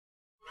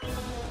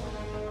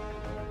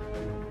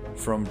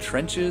From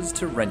trenches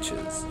to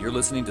wrenches, you're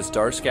listening to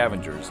Star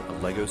Scavengers, a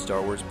LEGO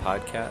Star Wars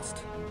podcast.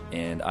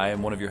 And I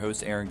am one of your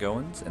hosts, Aaron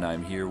Goins, and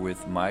I'm here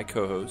with my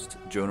co-host,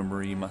 Jonah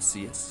Marie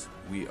Macias.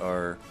 We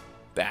are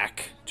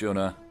back,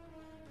 Jonah.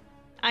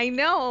 I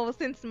know,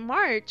 since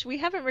March. We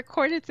haven't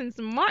recorded since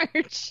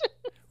March.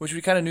 Which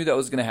we kind of knew that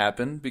was going to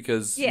happen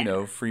because, Yeah.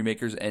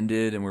 Freemakers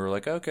ended, and we were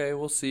like, okay,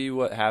 we'll see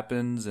what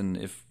happens, and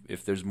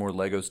if there's more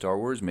LEGO Star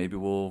Wars, maybe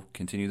we'll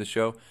continue the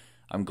show.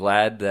 I'm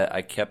glad that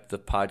I kept the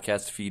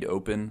podcast feed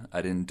open.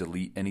 I didn't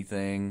delete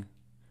anything,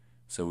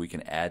 so we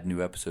can add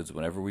new episodes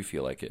whenever we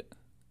feel like it.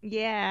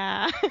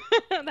 Yeah,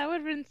 that would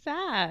have been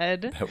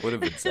sad. That would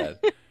have been sad.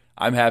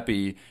 I'm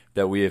happy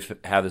that we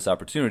have this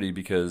opportunity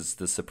because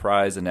the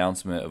surprise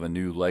announcement of a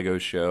new LEGO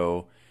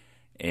show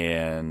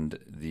and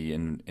the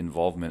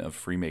involvement of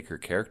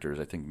Freemaker characters,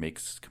 I think,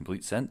 makes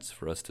complete sense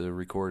for us to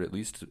record at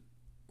least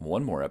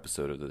one more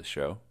episode of the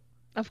show.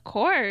 Of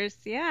course,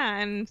 yeah.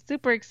 I'm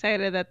super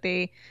excited that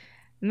they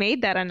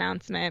made that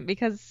announcement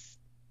because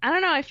I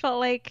don't know, I felt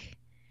like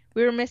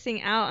we were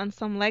missing out on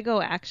some Lego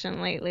action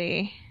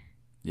lately.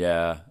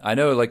 Yeah, I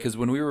know, like, because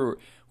when we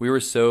were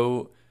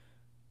so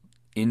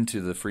into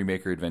the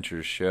Freemaker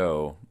Adventures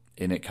show,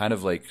 and it kind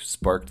of like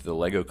sparked the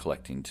Lego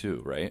collecting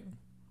too, right?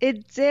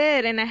 It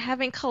did, and I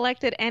haven't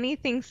collected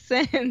anything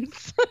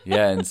since.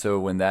 Yeah, and so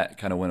when that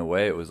kind of went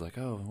away, it was like,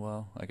 oh,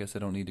 well, I guess I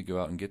don't need to go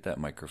out and get that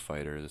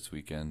microfighter this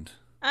weekend.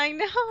 I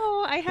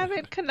know. I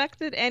haven't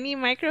collected any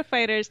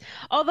microfighters.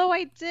 Although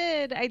I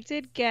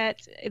did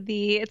get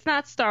it's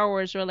not Star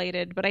Wars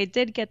related, but I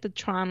did get the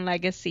Tron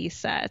Legacy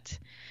set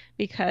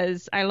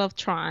because I love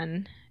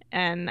Tron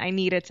and I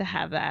needed to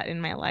have that in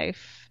my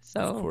life.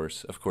 So,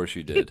 Of course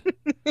you did.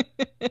 Well,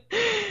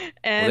 they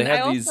and I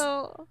have these.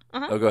 also,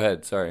 uh-huh. Oh, go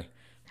ahead. Sorry.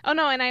 Oh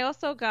no, and I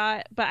also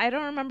got, but I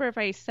don't remember if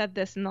I said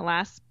this in the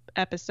last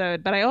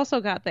episode, but I also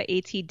got the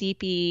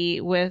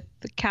ATDP with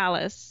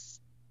Callus,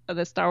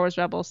 the Star Wars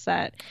Rebels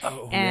set.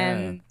 Oh, yeah.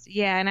 And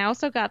yeah, and I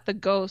also got the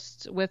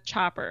Ghost with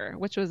Chopper,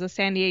 which was a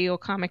San Diego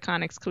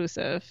Comic-Con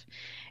exclusive.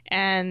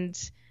 And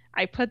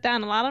I put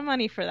down a lot of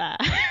money for that.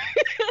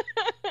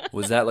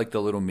 Was that like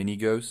the little mini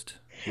ghost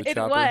with It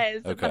Chopper?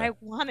 was, but Okay, I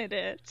wanted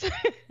it.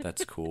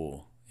 that's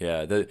cool.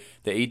 Yeah, the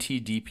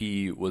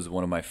ATDP was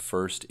one of my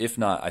first, if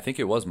not, I think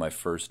it was my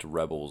first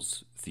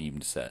Rebels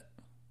themed set.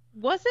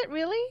 Was it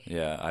really?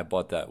 Yeah, I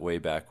bought that way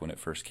back when it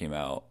first came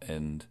out,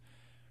 and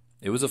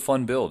it was a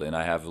fun build, and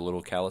I have a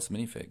little Callus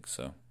minifig,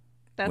 so when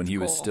That's he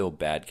was cool. still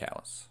bad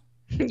Callus.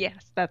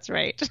 Yes, that's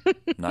right.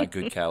 Not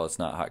good Callus,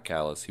 not hot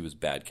Callus, he was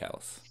bad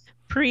Callus.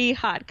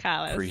 Pre-Hot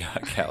Callus.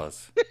 Pre-hot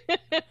Callus.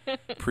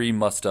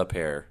 Pre-mussed up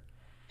hair.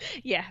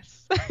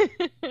 Yes.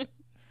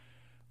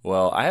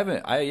 Well, I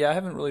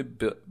haven't really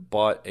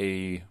bought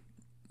a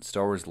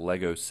Star Wars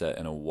Lego set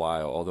in a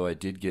while, although I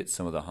did get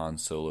some of the Han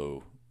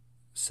Solo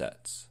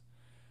sets.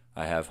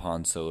 I have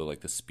Han Solo,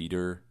 like the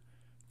speeder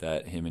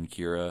that him and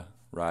Kira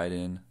ride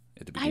in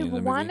at the I beginning of the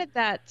movie. wanted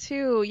that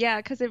too. Yeah,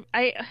 because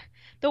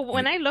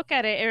when I look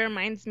at it, it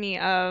reminds me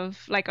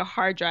of like a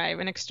hard drive,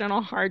 an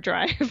external hard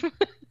drive.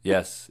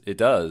 Yes, it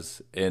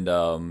does, and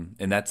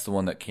that's the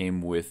one that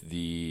came with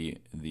the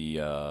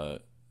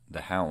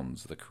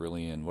hounds, the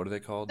Carillion. What are they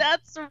called?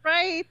 That's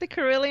right, the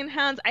Carillion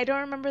Hounds. I don't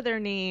remember their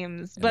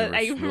names, And they but were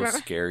I real remember.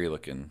 scary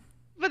looking.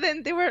 But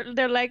then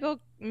their Lego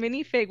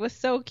minifig was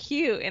so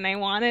cute, and I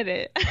wanted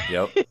it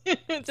Yep.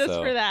 just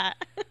So for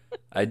that.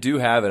 I do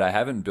have it. I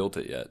haven't built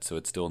it yet, so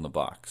it's still in the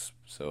box.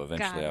 So Got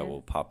eventually, I it.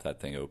 will pop that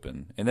thing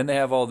open, and then they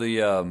have all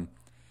the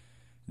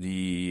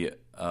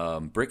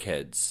brick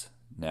heads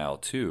now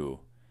too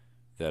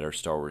that are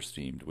Star Wars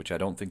themed, which I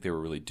don't think they were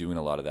really doing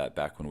a lot of that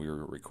back when we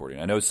were recording.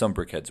 I know some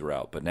brickheads were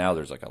out, but now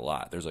there's like a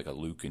lot. There's like a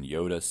Luke and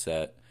Yoda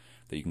set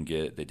that you can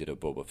get. They did a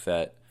Boba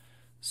Fett,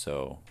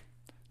 so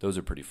those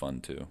are pretty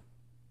fun too.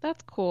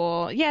 That's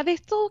cool. Yeah, they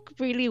still look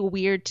really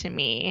weird to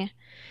me.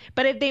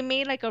 But if they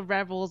made like a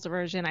Rebels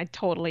version, I'd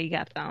totally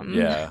get them.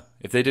 Yeah,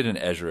 if they did an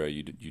Ezra,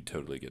 you'd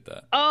totally get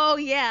that. Oh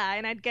yeah,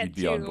 and I'd You'd get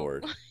be on two.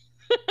 board.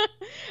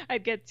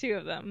 I'd get two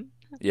of them.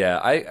 Yeah,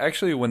 I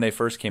actually when they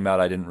first came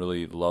out, I didn't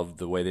really love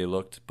the way they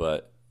looked,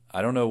 but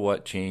I don't know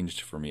what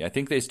changed for me. I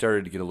think they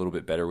started to get a little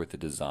bit better with the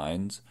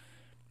designs,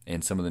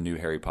 and some of the new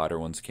Harry Potter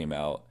ones came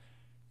out,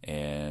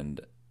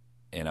 and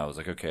I was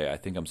like, okay, I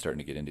think I'm starting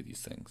to get into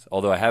these things.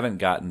 Although I haven't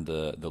gotten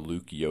the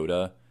Luke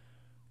Yoda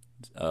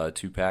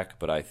 2-pack,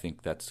 but I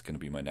think that's going to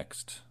be my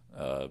next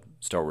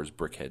Star Wars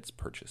Brickheads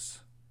purchase.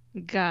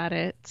 Got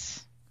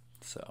it.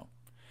 So,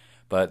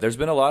 but there's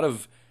been a lot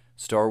of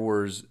Star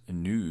Wars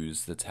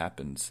news that's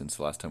happened since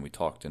the last time we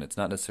talked, and it's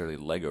not necessarily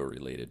Lego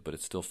related, but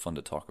it's still fun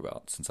to talk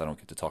about since I don't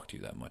get to talk to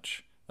you that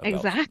much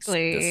about this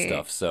Exactly.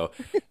 stuff. So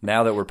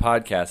now that we're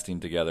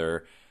podcasting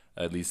together,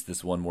 at least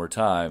this one more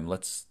time,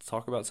 let's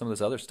talk about some of this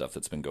other stuff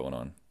that's been going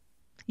on.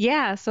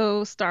 Yeah,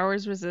 so Star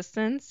Wars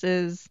Resistance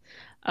is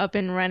up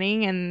and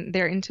running, and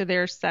they're into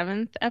their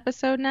seventh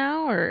episode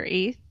now, or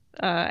eighth.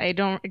 I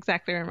don't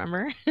exactly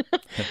remember,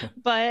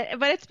 but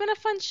it's been a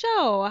fun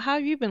show. How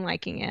have you been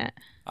liking it?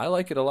 I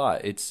like it a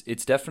lot. It's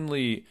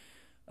definitely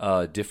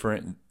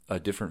different a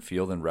different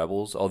feel than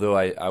Rebels. Although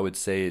I would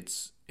say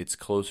it's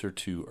closer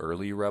to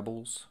early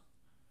Rebels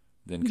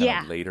than kind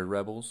Yeah. of later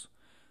Rebels.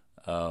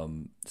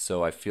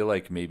 So I feel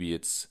like maybe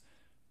it's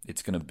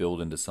going to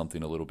build into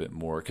something a little bit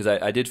more because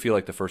I did feel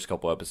like the first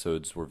couple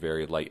episodes were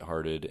very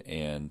lighthearted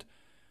and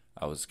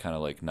I was kind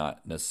of like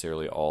not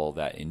necessarily all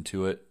that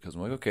into it because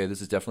I'm like, okay,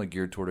 this is definitely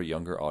geared toward a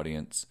younger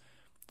audience.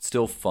 It's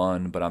still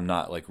fun, but I'm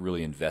not like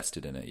really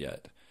invested in it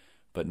yet.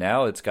 But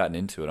now it's gotten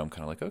into it. I'm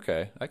kind of like,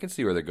 okay, I can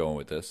see where they're going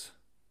with this.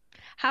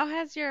 How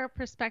has your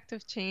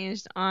perspective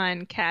changed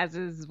on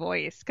Kaz's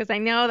voice? Because I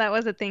know that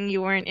was a thing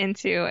you weren't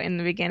into in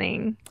the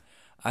beginning.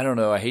 I don't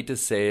know. I hate to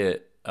say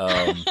it,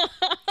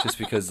 just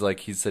because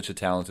like he's such a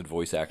talented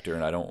voice actor,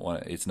 and I don't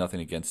want. It's nothing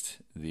against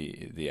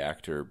the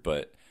actor,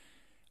 but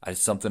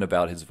something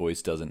about his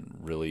voice doesn't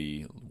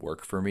really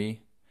work for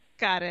me.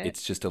 Got it.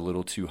 It's just a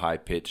little too high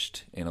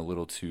pitched and a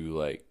little too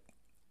like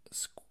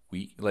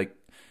squeak. Like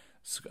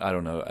I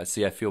don't know. I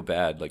see. I feel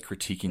bad like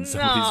critiquing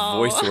some of his No.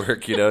 voice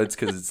work. It's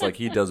because it's like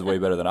he does way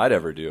better than I'd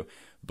ever do.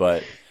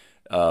 But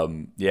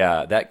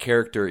yeah, that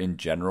character in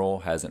general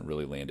hasn't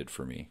really landed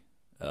for me.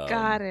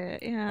 Got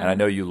it. And I Yeah.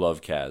 know you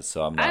love Kaz,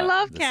 so I'm I not.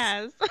 love This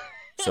is Kaz.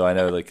 so I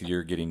know like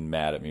you're getting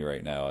mad at me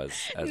right now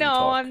as we No,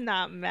 talk. I'm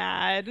not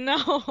mad.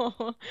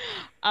 No.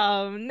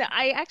 No,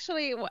 I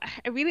actually,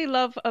 I really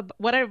love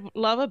what I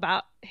love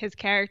about his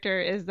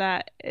character is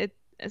that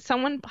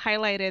someone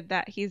highlighted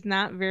that he's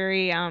not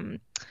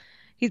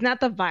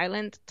the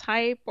violent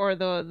type or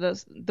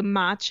the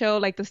macho,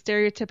 like the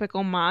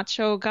stereotypical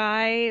macho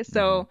guy. Hmm.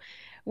 So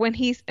when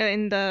he's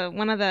in the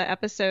one of the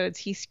episodes,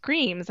 he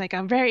screams like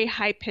a very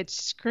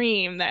high-pitched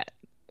scream that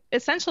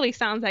essentially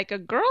sounds like a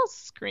girl's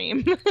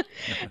scream.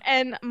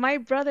 And my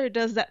brother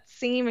does that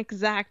same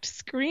exact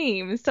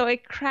scream. So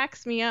it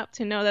cracks me up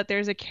to know that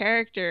there's a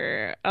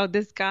character of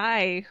this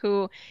guy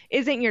who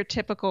isn't your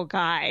typical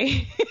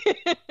guy.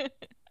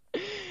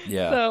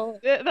 Yeah, So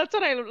that's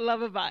what I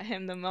love about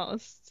him the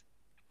most.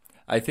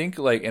 I think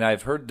like, and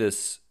I've heard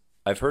this.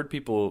 I've heard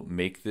people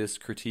make this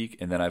critique,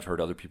 and then I've heard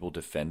other people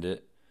defend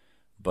it.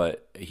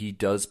 But he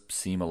does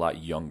seem a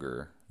lot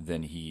younger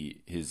than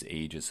his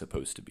age is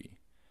supposed to be.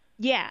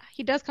 Yeah,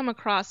 he does come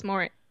across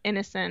more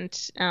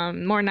innocent,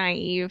 more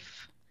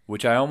naive.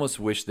 Which I almost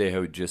wish they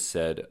had just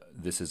said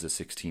this is a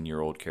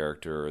 16-year-old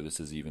character or this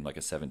is even like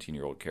a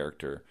 17-year-old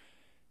character.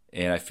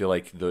 And I feel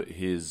like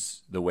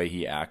the way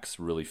he acts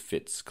really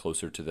fits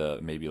closer to the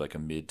maybe like a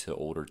mid to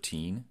older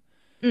teen.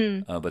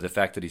 Mm. But the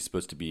fact that he's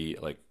supposed to be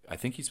like I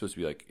think he's supposed to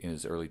be like in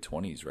his early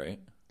 20s, right?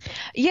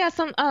 Yeah,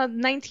 some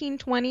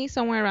 1920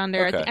 somewhere around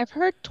there. I think Okay. I've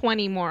heard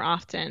 20 more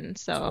often.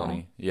 So,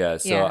 20. Yeah,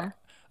 so yeah,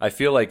 I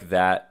feel like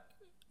that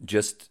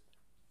just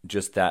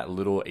just that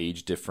little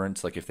age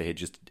difference, like if they had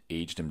just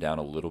aged him down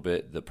a little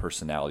bit, the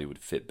personality would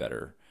fit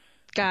better.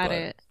 got But,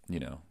 it.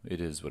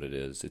 it is what it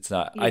is. It's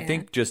not I Yeah.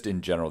 think just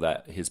in general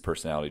that his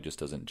personality just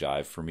doesn't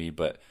jive for me,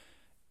 but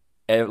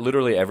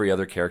literally every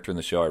other character in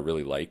the show I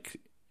really like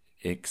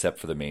except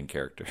for the main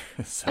character.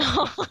 So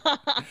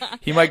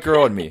he might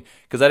grow on me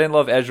because I didn't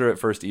love Ezra at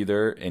first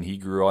either, and he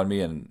grew on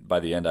me, and by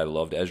the end I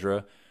loved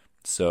Ezra.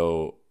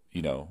 So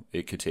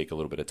it could take a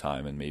little bit of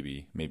time, and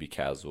maybe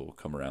Kaz will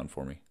come around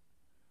for me.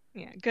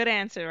 Yeah, good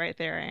answer right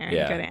there, Aaron.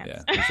 Yeah, Good yeah.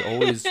 answer. There's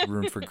always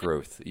room for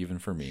growth, even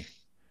for me.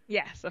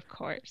 Yes, of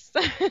course.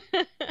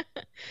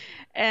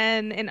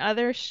 And in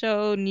other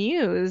show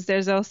news,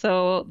 there's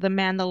also The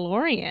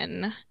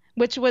Mandalorian,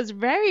 which was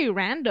very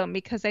random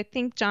because I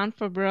think Jon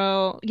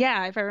Favreau,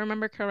 yeah, if I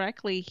remember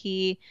correctly,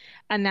 he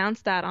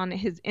announced that on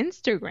his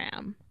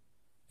Instagram.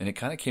 And it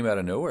kind of came out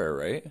of nowhere,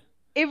 right?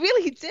 It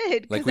really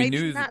did Like because I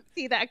did not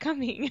see that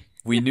coming.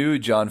 we knew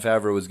John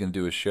Favreau was going to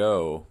do a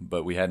show,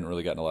 but we hadn't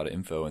really gotten a lot of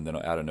info. And then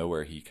out of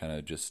nowhere, he kind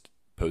of just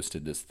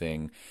posted this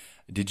thing.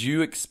 Did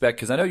you expect?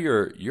 Because I know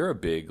you're a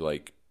big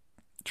like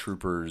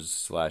Troopers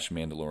slash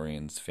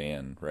Mandalorians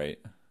fan, right?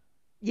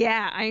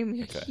 Yeah,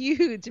 I'm a Okay.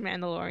 huge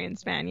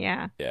Mandalorians fan.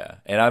 Yeah. Yeah,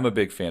 and I'm a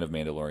big fan of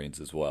Mandalorians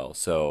as well.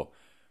 So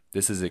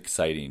this is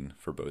exciting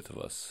for both of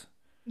us.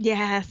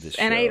 Yes. This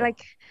And I show.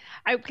 like,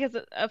 because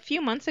a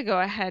few months ago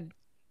I had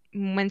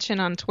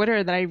mentioned on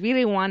Twitter that I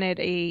really wanted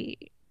a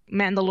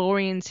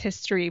Mandalorian's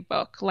history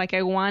book. Like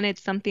I wanted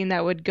something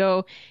that would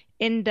go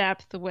in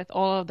depth with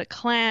all of the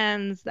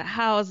clans, the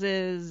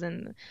houses,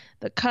 and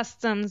the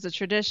customs, the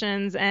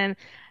traditions, and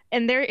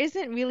there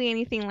isn't really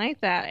anything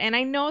like that. And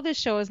I know this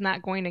show is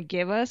not going to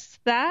give us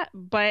that,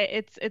 but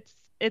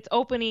it's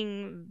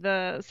opening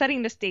the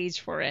setting the stage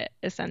for it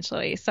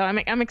essentially. So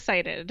I'm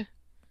excited.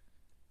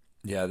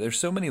 Yeah, there's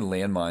so many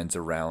landmines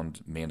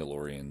around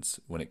Mandalorians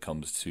when it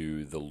comes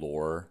to the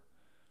lore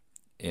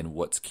and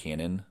what's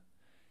canon.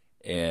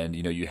 And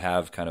you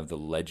have kind of the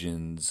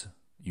Legends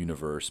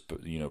universe,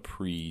 but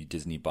pre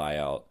Disney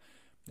buyout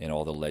and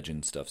all the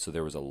legend stuff. So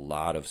there was a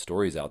lot of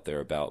stories out there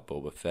about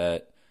Boba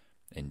Fett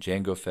and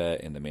Jango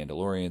Fett and the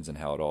Mandalorians and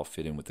how it all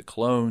fit in with the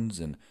clones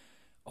and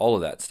all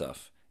of that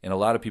stuff. And a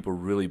lot of people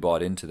really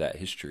bought into that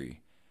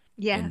history.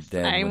 And Yes,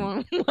 then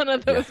I'm one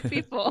of yeah. those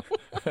people.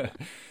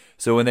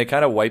 So when they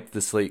kind of wiped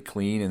the slate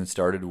clean and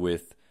started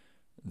with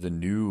the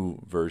new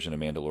version of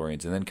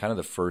Mandalorians, and then kind of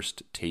the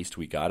first taste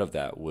we got of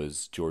that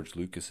was George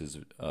Lucas's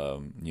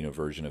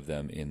version of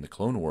them in the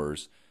Clone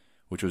Wars,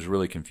 which was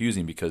really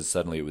confusing because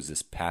suddenly it was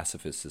this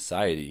pacifist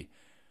society.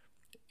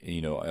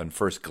 On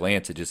first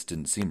glance, it just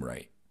didn't seem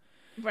right.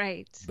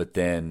 Right. But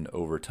then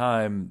over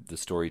time, the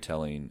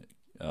storytelling,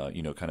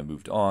 kind of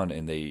moved on,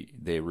 and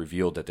they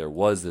revealed that there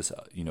was this,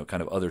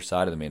 kind of other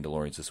side of the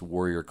Mandalorians, this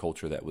warrior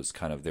culture that was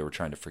kind of, they were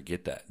trying to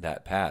forget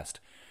that past.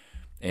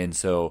 And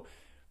so,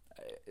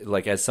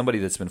 like, as somebody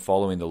that's been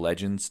following the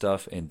legend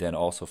stuff and then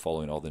also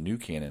following all the new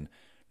canon,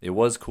 it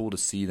was cool to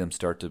see them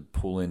start to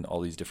pull in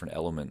all these different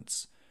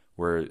elements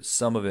where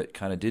some of it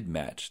kind of did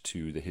match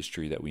to the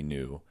history that we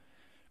knew.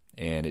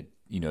 And it,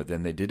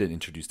 then they did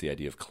introduce the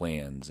idea of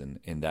clans and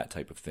that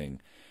type of thing.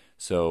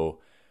 So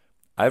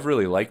I've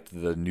really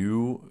liked the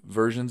new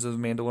versions of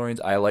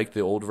Mandalorians. I like the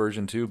old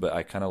version too, but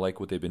I kind of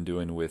like what they've been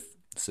doing with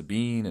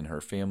Sabine and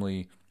her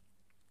family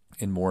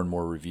and more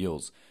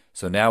reveals.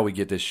 So now we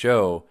get this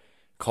show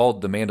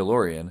called The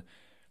Mandalorian,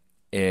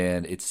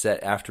 and it's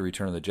set after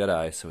Return of the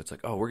Jedi. So it's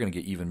like, oh, we're going to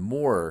get even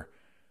more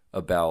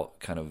about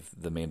kind of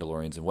the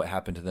Mandalorians and what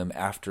happened to them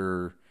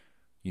after,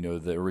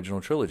 the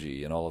original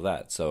trilogy and all of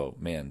that. So,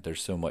 man,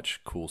 there's so much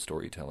cool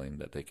storytelling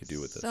that they could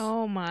do with this.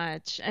 So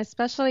much,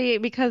 especially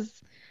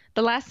because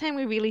the last time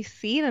we really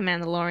see the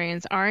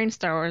Mandalorians are in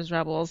Star Wars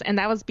Rebels, and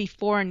that was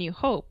before A New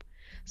Hope.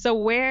 So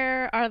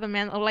where are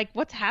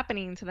what's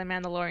happening to the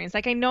Mandalorians?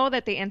 Like, I know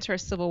that they enter a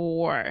civil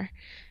war,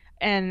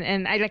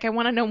 and I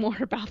want to know more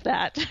about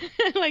that.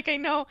 Like, I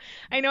know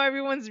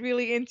everyone's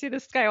really into the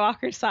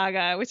Skywalker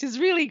saga, which is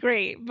really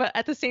great, but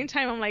at the same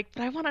time I'm like,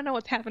 but I want to know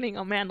what's happening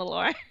on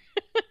Mandalore.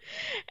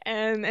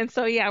 and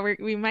so yeah,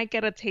 we might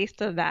get a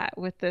taste of that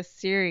with this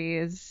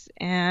series.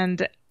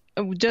 And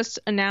just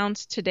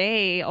announced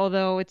today,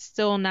 although it's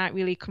still not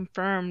really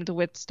confirmed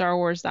with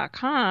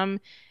StarWars.com,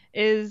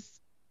 is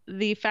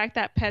the fact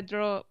that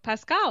Pedro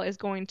Pascal is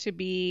going to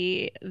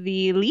be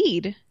the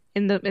lead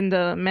in the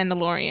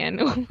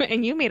Mandalorian.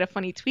 And you made a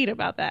funny tweet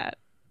about that.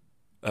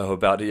 Oh,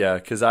 about it, yeah,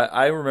 because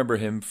I remember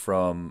him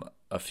from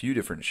a few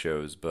different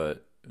shows,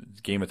 but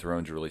Game of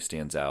Thrones really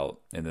stands out,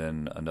 and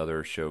then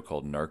another show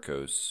called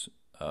Narcos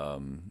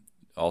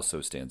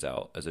also stands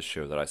out as a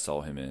show that I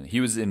saw him in.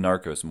 He was in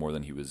Narcos more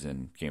than he was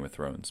in Game of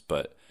Thrones,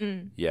 but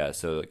yeah,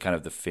 so kind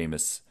of the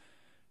famous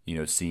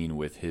scene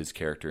with his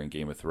character in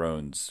Game of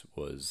Thrones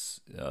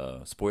was,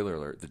 spoiler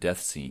alert, the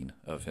death scene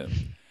of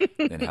him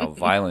and how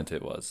violent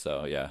it was.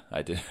 So yeah,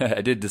 I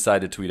did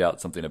decide to tweet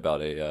out something about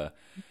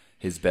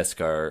his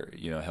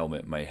Beskar,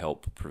 helmet might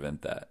help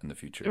prevent that in the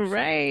future. So.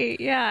 Right.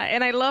 Yeah.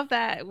 And I love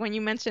that when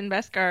you mentioned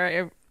Beskar,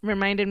 it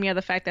reminded me of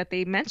the fact that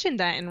they mentioned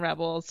that in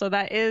Rebels. So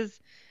that is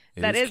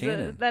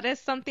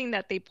something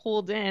that they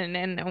pulled in,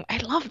 and I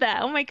love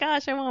that. Oh my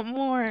gosh, I want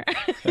more.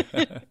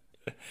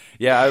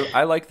 Yeah,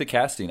 I like the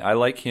casting. I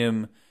like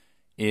him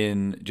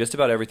in just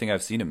about everything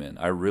I've seen him in.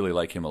 I really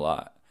like him a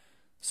lot.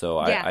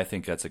 So Yeah. I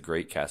think that's a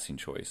great casting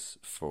choice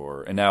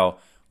for. And now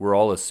we're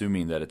all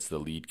assuming that it's the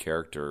lead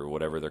character, or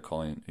whatever they're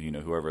calling,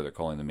 whoever they're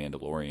calling the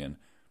Mandalorian.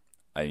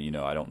 I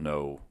don't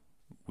know.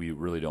 We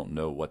really don't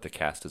know what the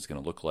cast is going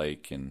to look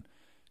like and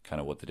kind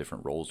of what the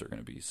different roles are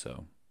going to be.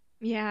 So.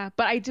 Yeah,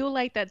 but I do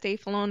like that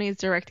Dave Filoni is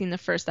directing the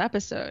first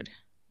episode.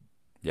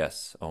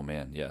 Yes. Oh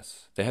man.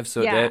 Yes. They have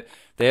so Yeah.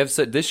 they have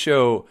so this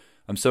show.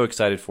 I'm so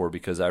excited for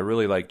because I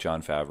really like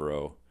Jon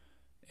Favreau,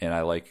 and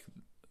I like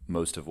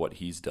most of what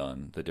he's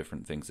done, the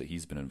different things that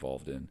he's been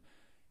involved in,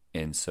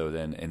 and so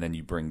then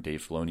you bring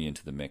Dave Filoni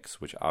into the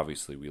mix, which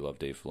obviously we love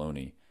Dave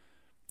Filoni,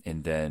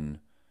 and then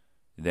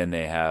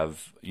they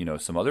have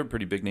some other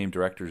pretty big name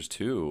directors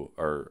too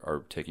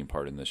are taking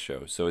part in this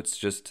show. So it's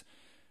just,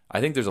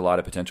 I think there's a lot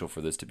of potential for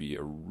this to be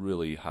a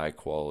really high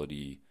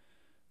quality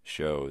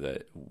show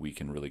that we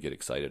can really get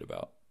excited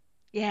about.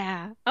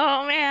 Yeah.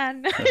 Oh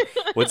man.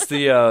 What's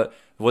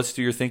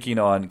your thinking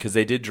on, because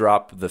they did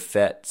drop the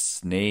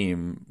Fett's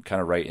name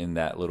kind of right in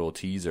that little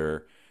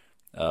teaser.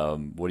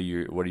 What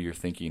are your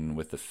thinking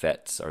with the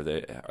Fetts? Are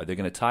they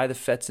going to tie the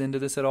Fetts into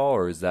this at all,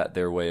 or is that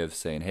their way of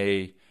saying,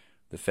 hey,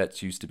 the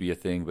Fetts used to be a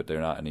thing, but they're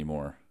not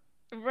anymore?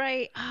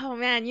 Right. Oh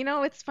man,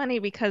 it's funny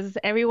because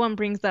everyone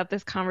brings up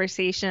this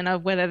conversation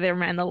of whether they're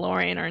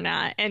Mandalorian or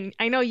not. And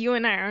I know you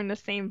and I are in the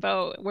same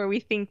boat where we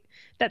think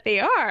that they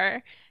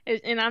are.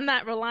 And I'm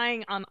not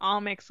relying on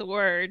Almec's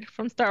word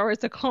from Star Wars: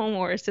 The Clone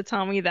Wars to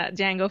tell me that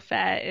Jango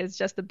Fett is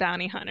just a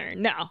bounty hunter.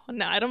 No,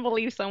 I don't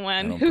believe I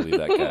someone don't who believe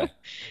that guy.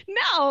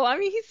 No, I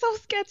mean he's so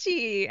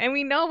sketchy and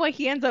we know what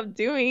he ends up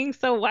doing,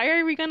 so why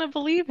are we gonna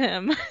believe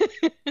him?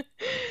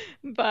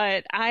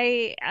 But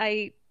I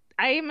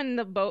am in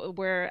the boat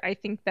where I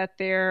think that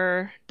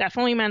they're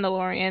definitely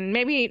Mandalorian.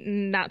 Maybe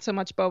not so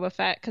much Boba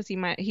Fett because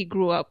he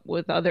grew up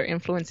with other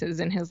influences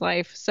in his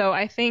life. So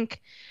I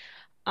think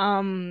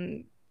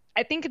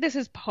this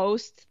is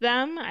post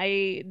them.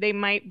 They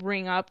might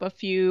bring up a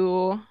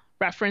few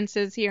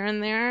references here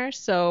and there.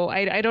 So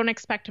I don't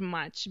expect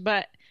much,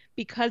 but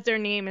because their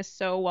name is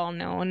so well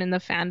known in the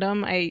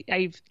fandom,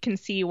 I can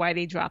see why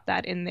they dropped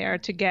that in there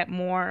to get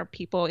more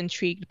people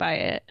intrigued by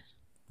it.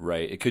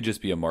 Right. It could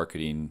just be a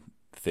marketing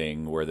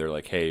thing where they're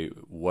like, hey,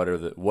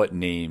 what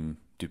name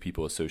do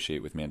people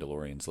associate with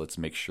Mandalorians? Let's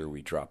make sure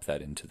we drop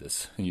that into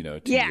this,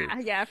 teaser. Yeah,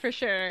 yeah, for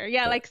sure.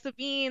 Yeah, But like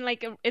Sabine,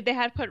 like if they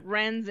had put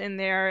Renz in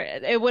there,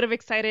 it would have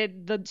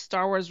excited the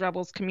Star Wars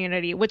Rebels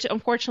community, which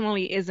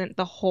unfortunately isn't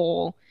the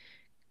whole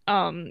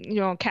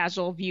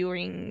casual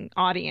viewing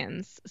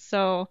audience.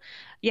 So,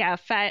 yeah,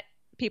 Fett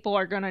people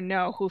are gonna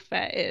know who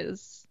Fett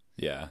is.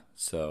 yeah,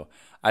 so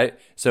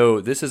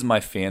this is my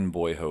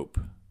fanboy hope.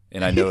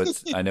 And I know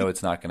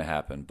it's not going to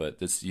happen, but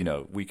this,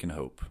 we can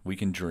hope. We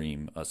can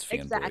dream, us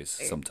fanboys Exactly.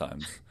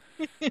 sometimes.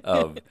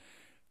 Um,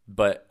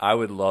 but I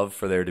would love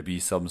for there to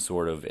be some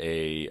sort of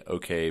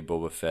okay,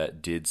 Boba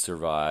Fett did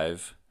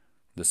survive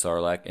the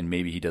Sarlacc, and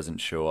maybe he doesn't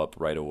show up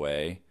right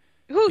away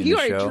Ooh, in the you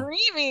are show.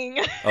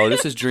 dreaming. Oh,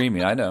 this is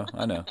dreamy. I know,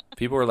 I know.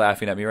 People are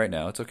laughing at me right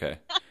now. It's okay.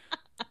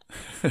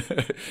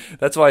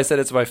 That's why I said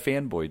it's my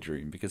fanboy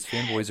dream, because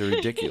fanboys are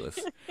ridiculous.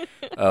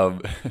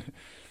 Um,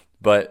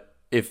 but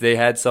if they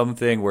had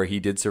something where he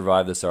did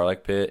survive the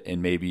Sarlacc pit,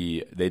 and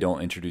maybe they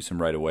don't introduce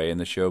him right away in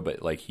the show,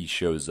 but like he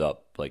shows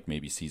up like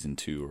maybe season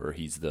 2, or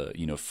he's the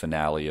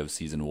finale of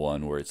season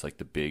 1, where it's like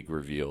the big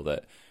reveal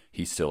that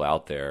he's still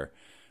out there,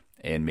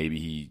 and maybe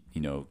he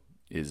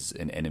is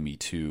an enemy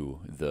to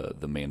the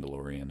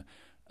Mandalorian,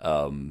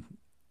 and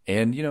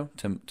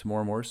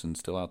Tamora Morrison's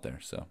still out there,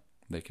 so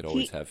they could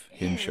always He have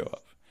him show is.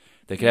 up.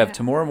 They could have Yeah.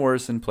 Tamora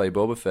Morrison play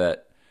Boba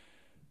Fett,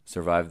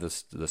 survive the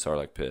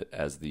Sarlacc pit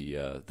as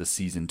the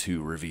season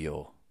 2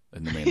 reveal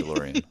in the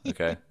Mandalorian.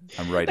 Okay,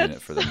 I'm writing it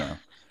That's for them now.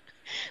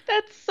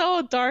 that's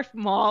so Darth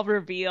Maul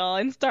reveal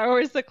in Star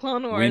Wars: The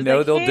Clone We Wars. know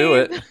Like, they'll do hey,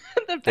 it.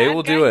 the They bad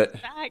will guy do is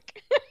it.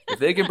 back. If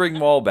they can bring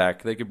Maul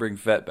back, they can bring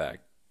Fett back.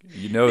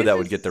 This That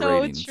would is get the so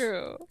ratings.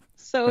 true.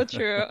 So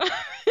true.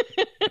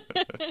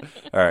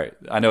 All right,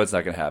 I know it's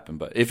not going to happen,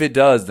 but if it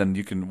does, then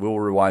we'll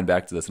rewind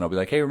back to this, and I'll be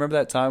like, hey, remember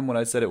that time when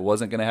I said it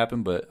wasn't going to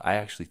happen, but I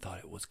actually thought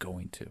it was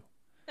going to.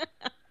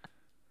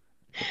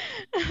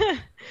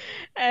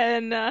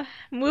 And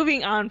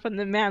moving on from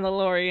the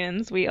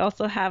Mandalorians, we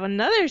also have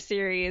another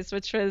series,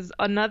 which was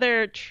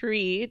another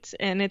treat,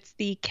 and it's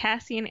the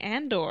Cassian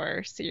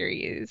Andor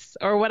series,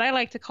 or what I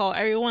like to call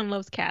Everyone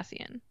Loves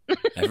Cassian.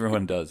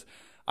 Everyone does.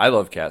 I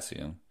love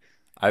Cassian.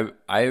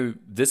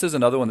 This is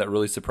another one that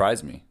really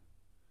surprised me.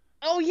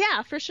 Oh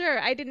yeah, for sure.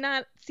 I did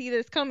not see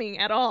this coming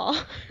at all.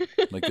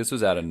 Like, this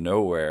was out of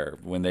nowhere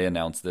when they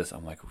announced this.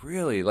 I'm like,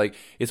 really? Like,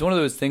 it's one of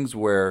those things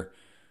where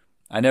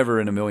I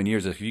never in a million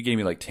years, if you gave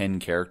me like 10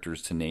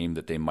 characters to name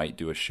that they might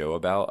do a show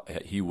about,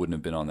 he wouldn't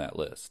have been on that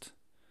list.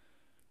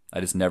 I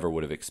just never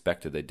would have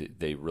expected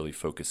they really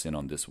focus in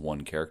on this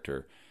one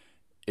character.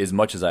 As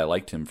much as I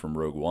liked him from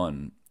Rogue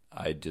One,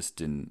 I just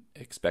didn't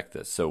expect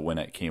this. So when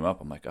it came up,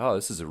 I'm like, oh,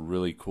 this is a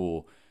really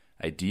cool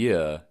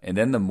idea. And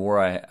then the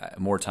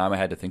more time I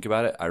had to think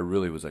about it, I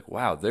really was like,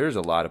 wow, there's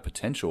a lot of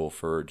potential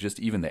for just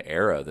even the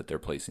era that they're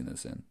placing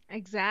this in.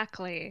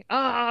 Exactly.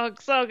 Oh,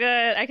 so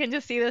good. I can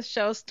just see this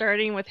show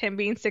starting with him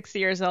being 6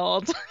 years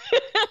old.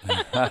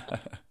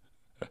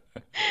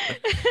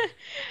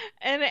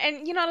 And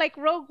like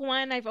Rogue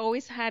One, I've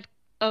always had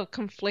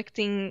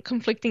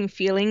conflicting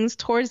feelings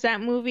towards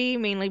that movie,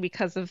 mainly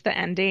because of the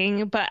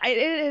ending. But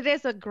it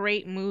is a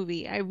great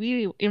movie. I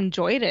really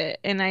enjoyed it,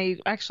 and I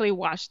actually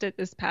watched it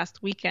this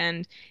past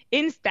weekend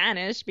in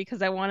Spanish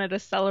because I wanted to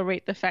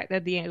celebrate the fact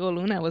that Diego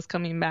Luna was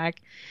coming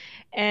back.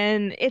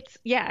 And it's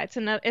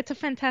a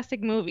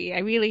fantastic movie. I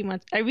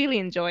really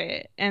enjoy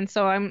it, and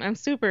so I'm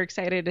super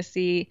excited to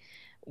see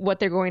what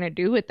they're going to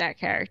do with that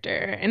character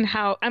and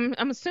how I'm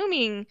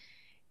assuming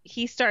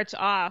he starts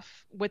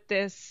off with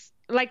this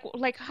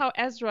like how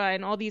Ezra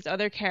and all these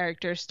other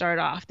characters start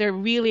off. They're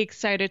really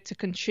excited to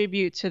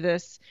contribute to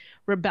this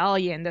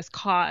rebellion, this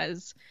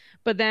cause.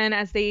 But then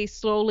as they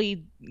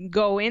slowly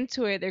go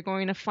into it, they're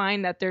going to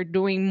find that they're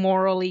doing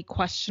morally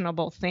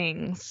questionable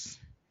things.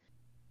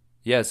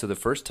 Yeah, so the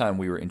first time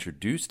we were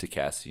introduced to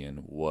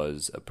Cassian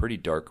was a pretty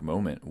dark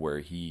moment where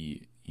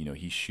he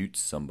shoots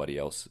somebody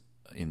else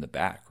in the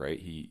back, right?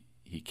 He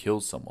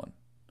kills someone.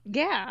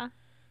 Yeah.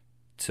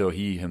 So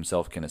he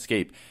himself can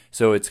escape.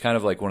 So it's kind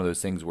of like one of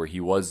those things where he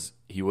was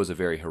a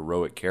very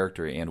heroic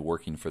character and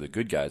working for the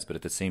good guys, but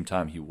at the same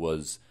time he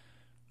was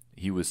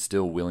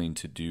still willing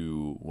to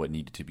do what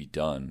needed to be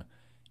done,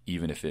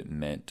 even if it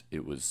meant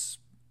it was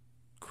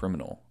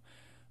criminal.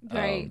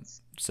 Right.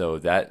 So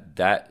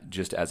that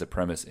just as a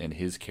premise and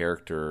his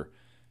character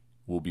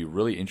will be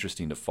really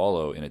interesting to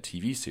follow in a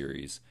TV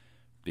series,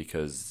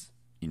 because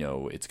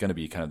it's going to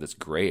be kind of this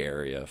gray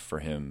area for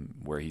him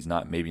where he's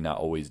maybe not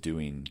always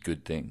doing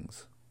good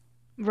things.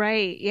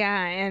 Right,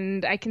 yeah,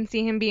 and I can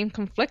see him being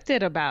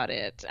conflicted about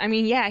it. I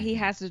mean, yeah, he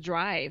has the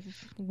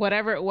drive.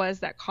 Whatever it was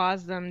that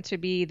caused them to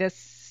be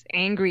this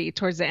angry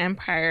towards the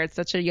Empire at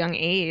such a young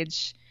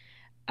age,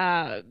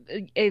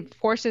 it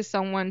forces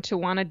someone to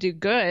want to do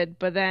good,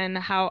 but then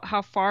how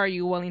far are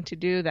you willing to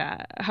do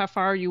that? How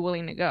far are you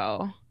willing to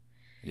go?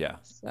 Yeah.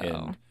 So.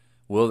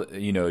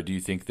 And do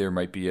you think there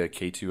might be a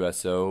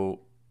K2SO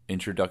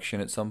introduction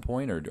at some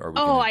point, or are we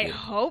Oh, going to I get?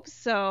 hope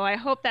so. I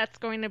hope that's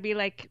going to be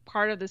like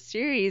part of the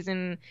series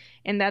and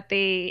that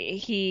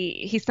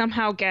he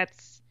somehow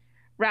gets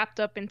wrapped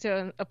up into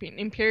an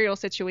imperial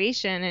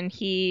situation, and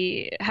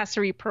he has to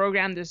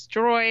reprogram this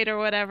droid or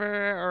whatever,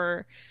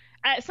 or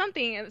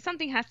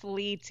something has to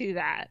lead to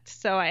that.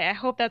 So I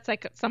hope that's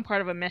like some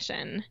part of a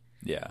mission.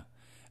 Yeah.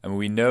 I mean,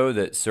 we know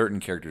that certain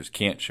characters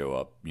can't show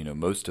up. You know,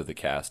 most of the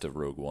cast of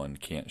Rogue One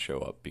can't show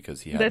up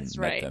because he hadn't That's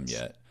met right. them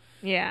yet.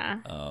 Yeah.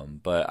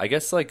 But I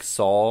guess like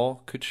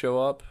Saul could show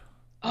up.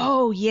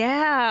 Oh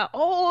yeah.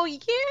 Oh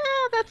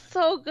yeah. That's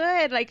so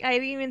good. Like I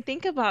didn't even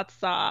think about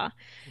Saw.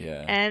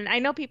 Yeah. And I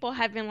know people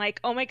have been like,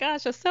 "Oh my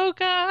gosh,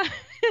 Ahsoka,"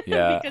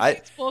 Yeah. because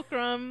she's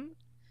fulcrum.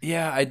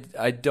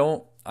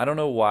 I don't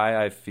know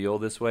why I feel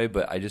this way,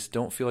 but I just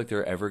don't feel like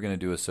they're ever going to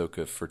do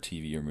Ahsoka for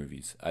TV or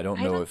movies. I don't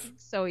I know don't if think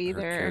so her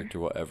either. character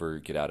will ever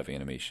get out of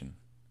animation.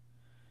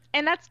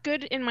 And that's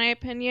good in my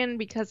opinion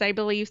because I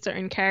believe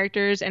certain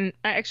characters and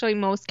actually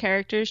most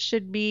characters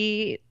should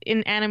be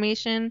in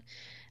animation.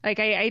 Like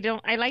I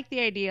don't I like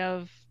the idea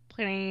of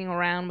playing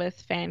around with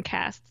fan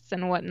casts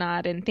and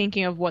whatnot and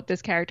thinking of what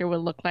this character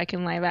would look like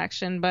in live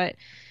action, but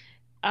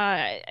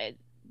uh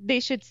they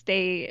should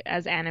stay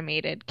as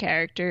animated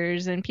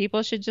characters and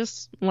people should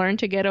just learn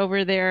to get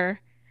over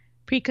their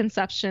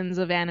preconceptions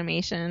of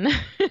animation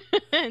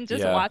and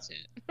just Yeah. watch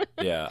it.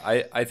 Yeah.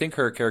 I think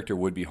her character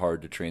would be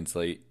hard to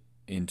translate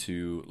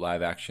into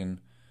live action,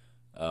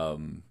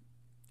 um,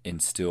 and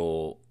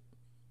still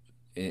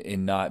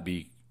and not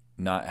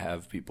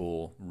have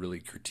people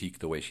really critique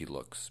the way she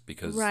looks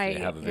because they Right,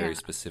 have a very yeah.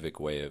 specific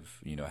way of,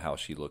 you know, how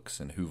she looks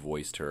and who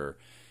voiced her.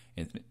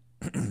 And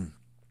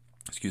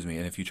excuse me.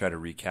 And if you try to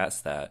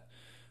recast that,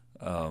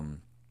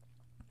 um,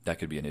 that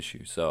could be an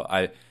issue. So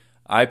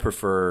I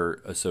prefer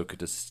Ahsoka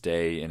to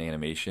stay in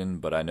animation,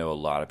 but I know a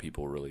lot of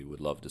people really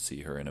would love to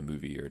see her in a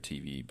movie or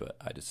TV, but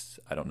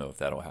I don't know if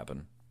that'll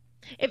happen.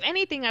 If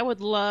anything, I would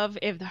love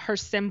if her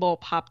symbol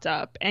popped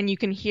up and you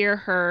can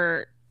hear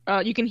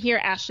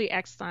Ashley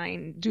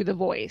Eckstein do the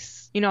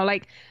voice. You know,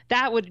 like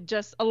that would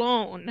just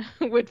alone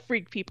would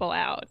freak people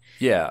out.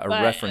 Yeah, a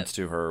But reference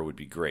to her would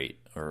be great.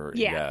 Or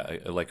yeah,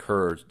 yeah, like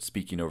her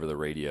speaking over the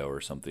radio or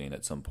something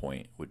at some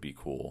point would be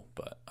cool,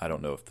 but I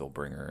don't know if they'll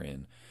bring her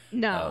in. Um,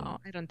 no,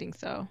 I don't think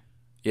so.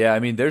 yeah, I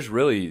mean, there's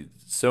really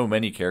so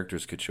many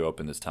characters could show up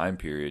in this time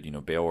period. You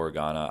know, Bail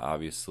Organa,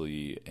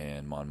 obviously,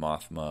 and Mon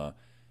Mothma,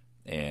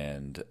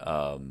 and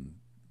I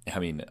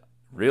mean,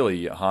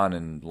 really, Han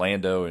and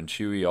Lando and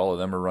Chewie, all of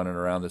them are running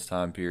around this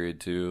time period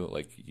too.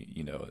 Like,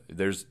 you know,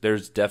 there's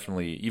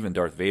definitely even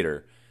Darth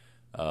Vader,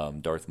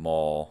 Darth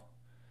Maul.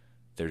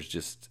 There's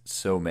just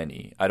so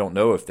many. I don't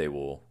know if they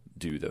will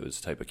do those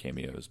type of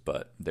cameos,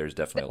 but there's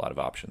definitely a lot of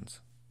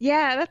options.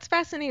 Yeah, that's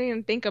fascinating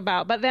to think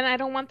about. But then I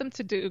don't want them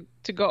to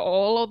go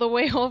all the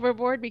way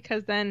overboard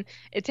because then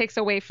it takes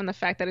away from the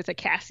fact that it's a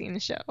Cassian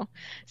show.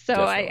 So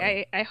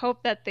Definitely. I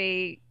hope that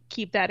they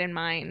keep that in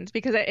mind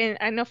because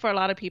I know for a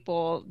lot of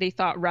people they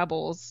thought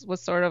Rebels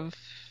was sort of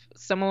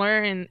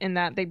similar in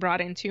that they brought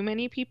in too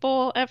many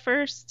people at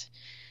first,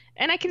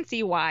 and I can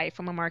see why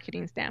from a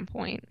marketing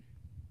standpoint.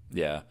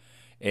 Yeah.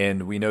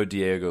 And we know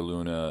Diego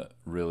Luna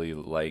really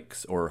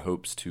likes or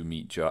hopes to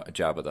meet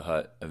Jabba the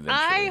Hutt I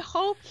eventually.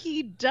 hope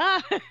he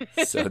does.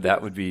 So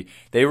that would be,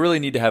 they really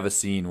need to have a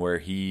scene where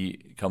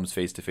he comes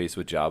face to face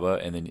with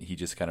Jabba and then he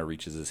just kind of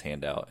reaches his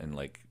hand out and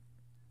like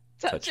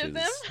Touches him.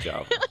 touches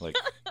Jabba. Like,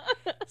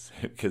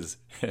 because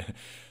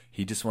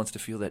he just wants to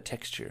feel that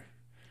texture.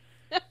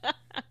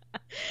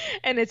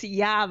 And it's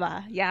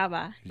Yaba,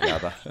 Yaba.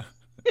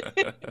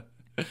 Jabba.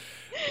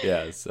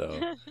 Yeah.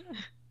 So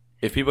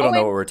if people Oh, don't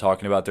know what and we're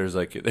talking about, there's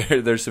like,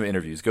 there's some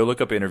interviews. Go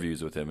look up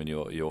interviews with him and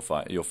you'll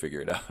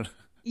figure it out.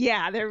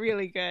 yeah, they're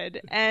really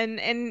good. And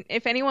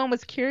if anyone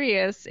was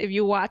curious, if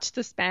you watch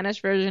the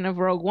Spanish version of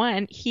Rogue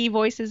One, he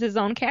voices his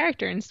own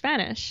character in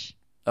Spanish.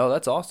 Oh,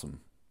 that's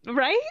awesome. Oh,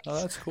 Right?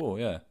 that's cool.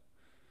 Yeah.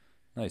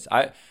 Nice.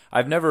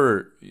 I've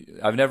never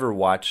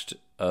watched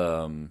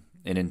an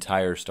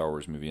entire Star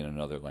Wars movie in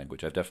another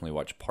language. I've definitely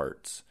watched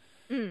parts,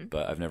 Mm.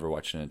 but I've never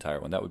watched an entire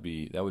one. That would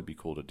be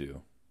cool to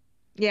do.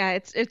 Yeah,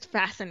 it's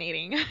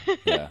fascinating.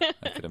 Yeah,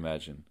 I could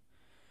imagine.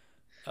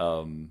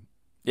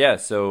 Yeah,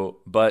 so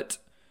but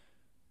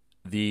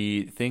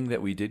the thing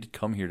that we did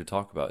come here to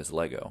talk about is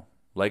Lego.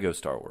 Lego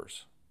Star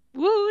Wars.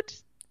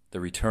 Woot. The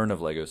return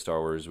of Lego Star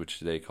Wars, which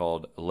they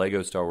called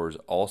Lego Star Wars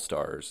All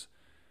Stars.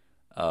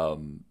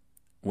 Um,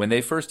 when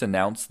they first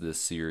announced this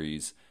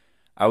series,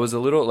 I was a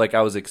little like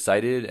I was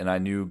excited and I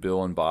knew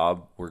Bill and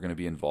Bob were going to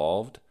be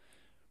involved,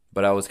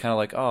 but I was kind of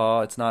like, oh,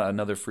 it's not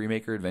another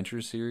Freemaker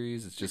Adventure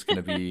series. It's just going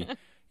to be,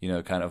 you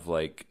know, kind of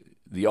like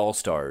the All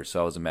Stars.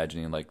 So I was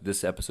imagining like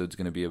this episode's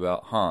going to be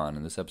about Han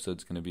and this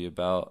episode's going to be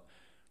about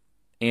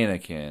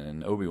Anakin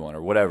and Obi-Wan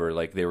or whatever.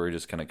 Like they were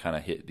just going to kind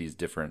of hit these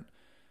different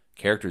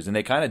characters and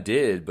they kind of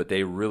did, but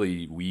they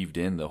really weaved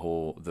in the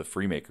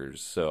Freemakers.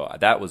 So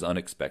that was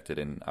unexpected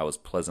and I was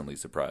pleasantly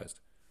surprised.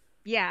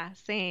 Yeah,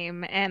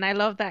 same. And I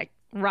love that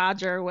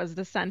Roger was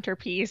the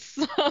centerpiece.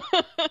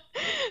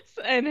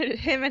 And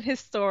him and his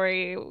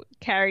story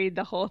carried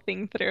the whole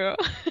thing through.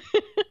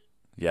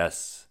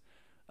 Yes.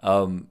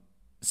 Um,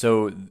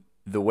 so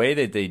the way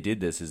that they did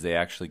this is they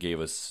actually gave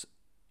us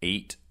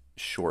 8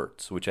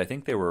 shorts, which I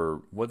think they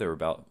were they were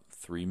about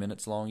 3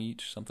 minutes long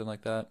each, something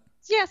like that.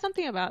 Yeah,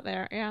 something about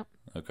there. Yeah.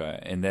 Okay,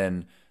 and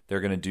then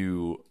they're going to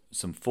do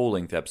some full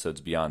length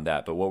episodes beyond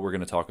that. But what we're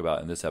going to talk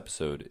about in this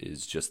episode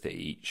is just the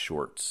 8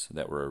 shorts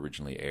that were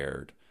originally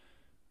aired.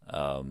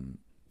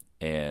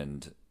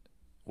 And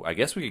I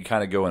guess we could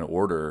kind of go in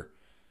order.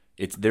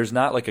 There's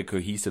not like a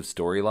cohesive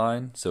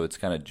storyline, so it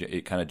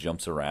kind of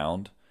jumps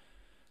around.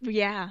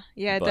 Yeah,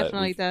 yeah, it But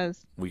definitely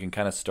does. we can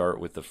kind of start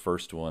with the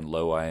first one,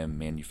 "Lo, I Am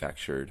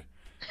Manufactured,"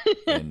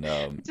 and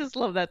Just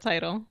love that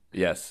title.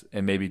 yes,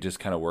 and maybe just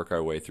kind of work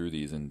our way through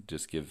these and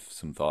just give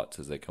some thoughts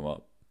as they come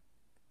up.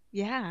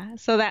 Yeah.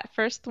 So that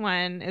first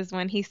one is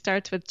when he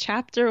starts with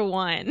chapter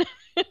one,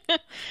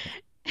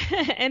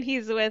 and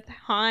he's with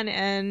Han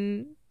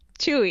and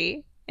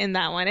Chewie in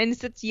that one, and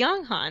it's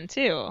young Han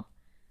too.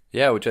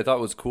 Yeah, which I thought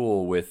was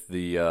cool with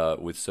the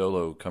with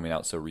Solo coming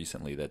out so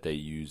recently that they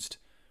used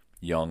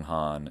young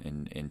Han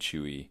and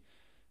Chewie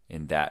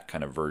in that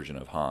kind of version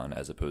of Han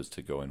as opposed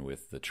to going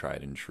with the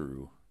tried and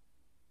true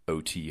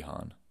OT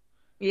Han.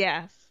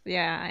 Yes,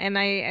 yeah, and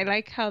I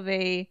like how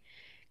they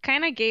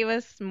kind of gave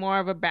us more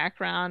of a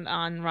background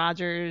on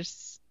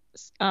Roger's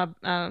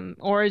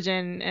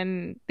origin,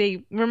 and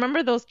they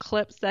remember those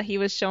clips that he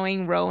was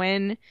showing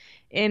Rowan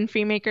in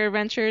Freemaker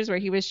Adventures, where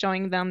he was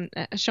showing him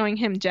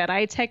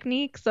Jedi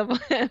techniques. Of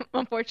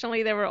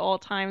unfortunately, there were all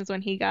times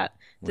when he got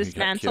When he got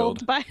dismantled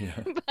killed. by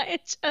Yeah. by a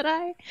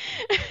Jedi.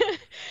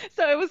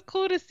 So it was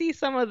cool to see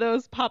some of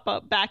those pop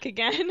up back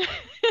again.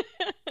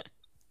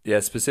 Yeah,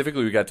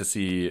 specifically we got to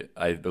see,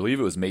 I believe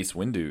it was Mace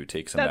Windu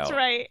takes him That's out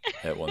right.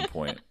 at one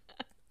point.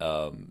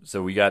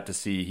 So we got to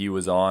see he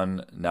was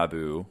on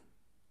Naboo.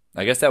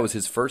 I guess that was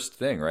his first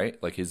thing,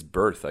 right? Like his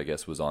birth, I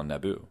guess, was on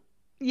Naboo.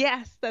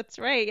 Yes, that's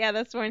right. Yeah,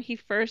 that's when he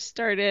first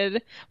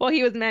started. Well,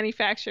 he was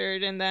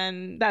manufactured, and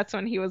then that's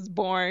when he was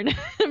born.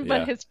 But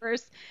Yeah. his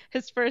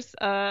first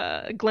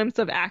glimpse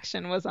of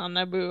action was on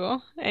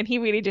Naboo, and he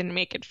really didn't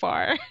make it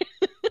far.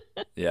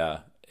 Yeah.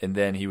 And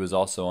then he was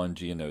also on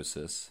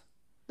Geonosis.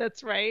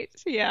 That's right.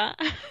 Yeah.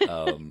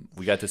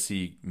 We got to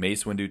see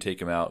Mace Windu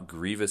take him out.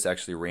 Grievous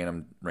actually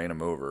ran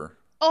him over,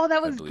 Oh, that I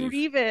was believe.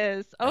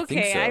 Grievous. I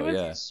think Okay, I so,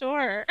 wasn't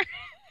sure.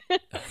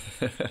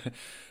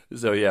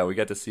 So yeah, we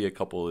got to see a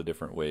couple of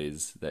different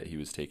ways that he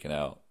was taken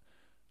out.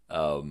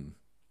 Um,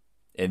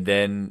 and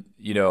then,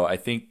 I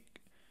think,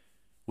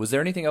 was there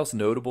anything else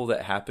notable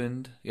that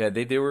happened? Yeah,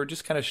 they were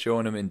just kind of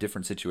showing him in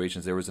different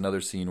situations. There was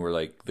another scene where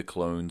like the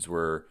clones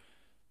were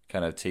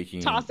kind of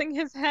Tossing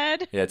his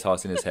head.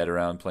 tossing his head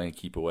around, playing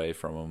keep away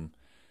from him.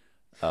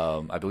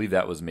 I believe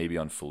that was maybe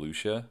on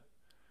Felucia.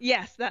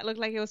 Yes, that looked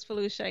like it was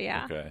Felucia.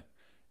 Yeah. Okay.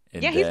 Yeah,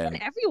 And he's been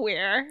then,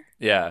 everywhere.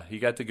 yeah, he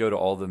got to go to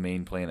all the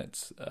main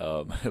planets,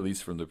 at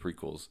least from the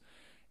prequels.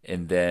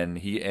 And then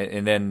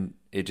and then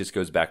it just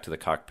goes back to the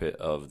cockpit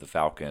of the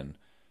Falcon,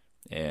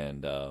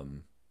 and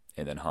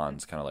then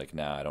Han's kind of like,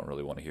 nah, I don't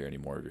really want to hear any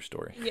more of your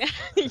story. Yeah,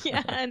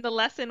 yeah, and the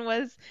lesson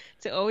was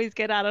to always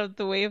get out of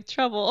the way of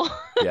trouble.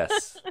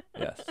 Yes,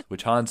 yes.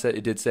 Which Han said,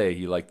 it did say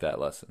he liked that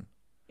lesson.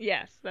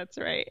 Yes, that's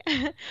right.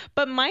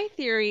 But my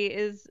theory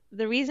is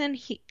the reason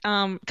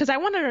because I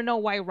wanted to know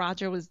why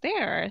Roger was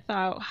there. I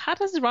thought, how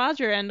does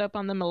Roger end up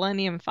on the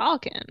Millennium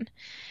Falcon?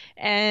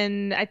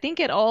 And I think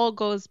it all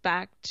goes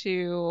back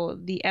to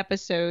the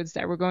episodes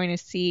that we're going to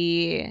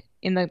see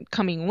in the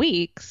coming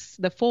weeks,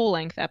 the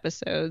full-length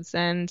episodes.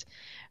 And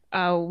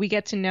we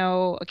get to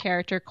know a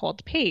character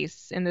called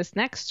Pace in this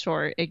next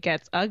short, It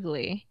Gets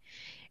Ugly.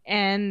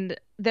 And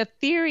the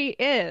theory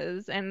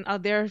is, and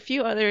there are a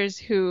few others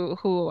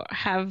who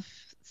have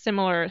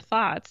similar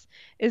thoughts,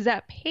 is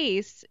that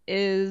Pace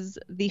is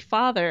the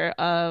father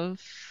of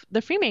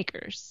the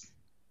Freemakers.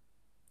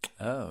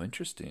 Oh,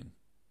 interesting.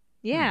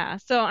 Hmm. Yeah,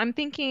 so I'm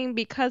thinking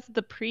because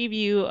the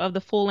preview of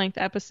the full-length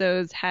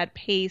episodes had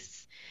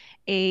Pace,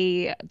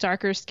 a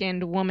darker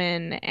skinned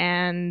woman,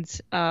 and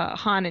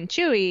Han and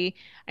Chewie,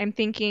 I'm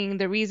thinking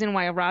the reason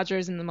why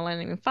Roger's in the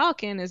Millennium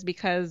Falcon is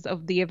because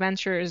of the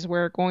adventures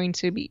we're going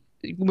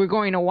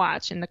to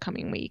watch in the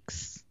coming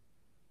weeks.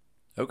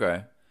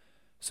 Okay.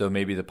 So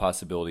maybe the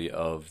possibility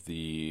of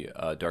the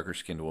darker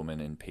skinned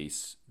woman and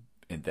Pace,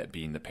 and that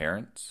being the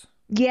parents.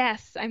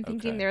 Yes, I'm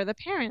thinking Okay. they're the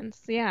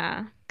parents.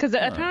 Yeah, because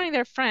Huh. apparently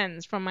they're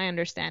friends, from my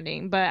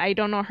understanding, but I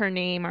don't know her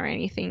name or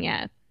anything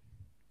yet.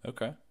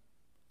 Okay.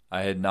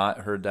 I had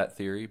not heard that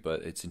theory,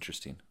 but it's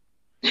interesting.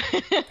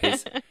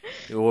 Pace.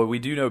 Well, we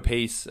do know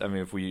Pace. I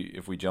mean,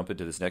 if we jump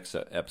into this next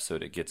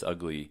episode, It Gets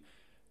Ugly.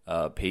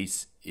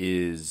 Pace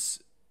is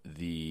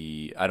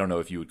I don't know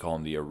if you would call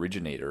him the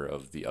originator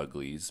of the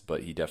Uglies,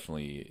 but he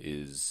definitely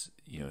is.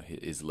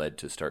 Is led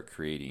to start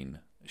creating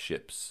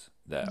ships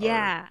that are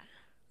Yeah.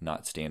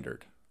 not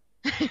standard.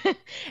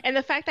 And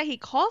the fact that he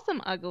calls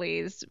them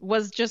uglies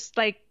was just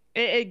like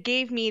it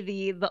gave me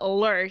the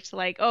alert,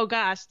 like, oh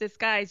gosh, this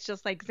guy's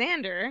just like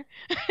Xander.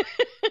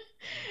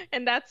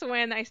 And that's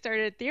when I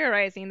started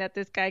theorizing that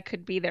this guy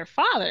could be their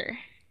father.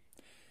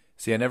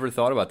 See, I never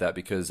thought about that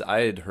because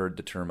I had heard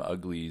the term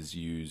Uglies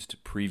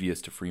used previous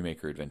to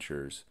Freemaker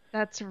Adventures.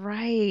 That's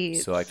right.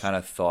 So I kind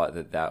of thought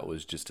that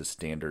was just a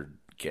standard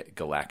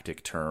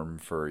galactic term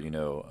for, a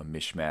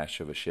mishmash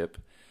of a ship.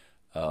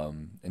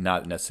 And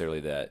not necessarily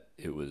that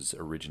it was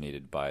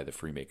originated by the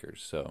Freemakers.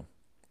 So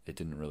it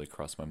didn't really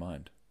cross my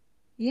mind.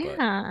 But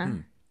Yeah.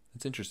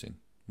 it's interesting.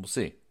 We'll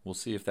see. We'll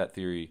see if that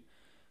theory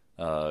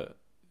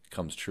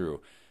comes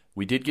true.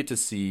 We did get to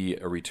see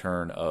a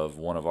return of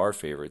one of our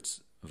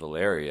favorites,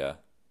 Valeria,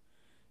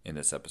 in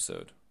this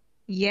episode.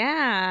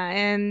 Yeah,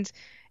 and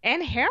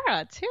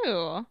Hera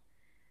too.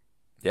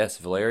 Yes,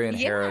 Valeria and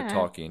Hera Yeah.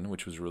 talking,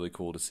 which was really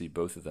cool to see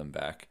both of them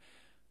back.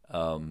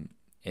 And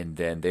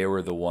then they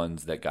were the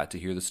ones that got to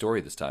hear the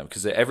story this time.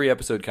 Because every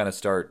episode kind of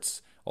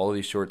starts, all of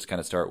these shorts kind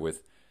of start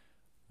with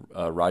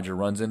Roger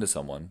runs into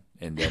someone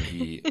and then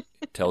he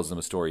tells them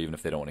a story even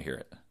if they don't want to hear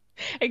it.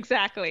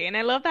 Exactly. And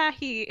I love that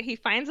he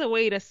finds a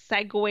way to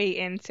segue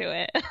into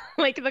it.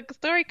 Like the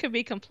story could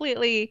be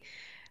completely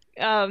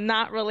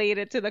not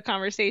related to the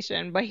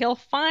conversation, but he'll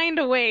find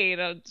a way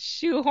to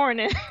shoehorn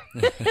it.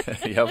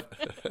 Yep.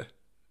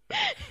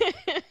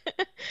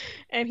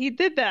 And he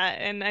did that.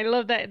 And I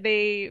love that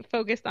they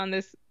focused on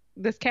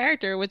this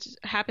character, which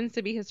happens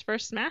to be his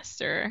first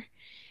master.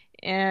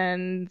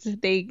 And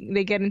they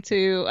get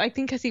into, I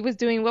think, because he was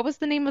doing, what was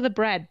the name of the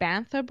bread?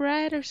 Bantha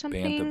bread or Bantha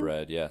something?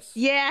 bread, yes.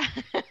 Yeah.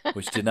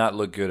 Which did not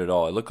look good at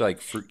all. It looked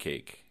like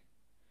fruitcake.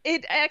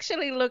 It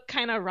actually looked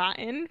kind of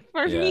rotten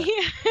for Yeah.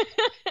 me.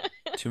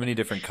 Too many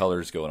different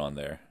colors going on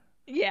there.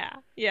 Yeah,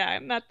 yeah,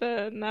 not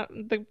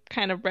the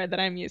kind of bread that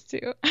I'm used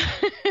to.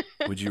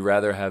 Would you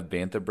rather have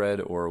Bantha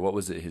bread or what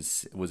was it?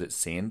 Was it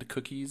sand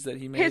cookies that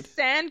he His made?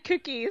 sand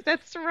cookies,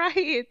 that's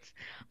right.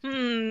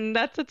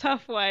 That's a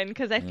tough one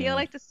because I feel Yeah.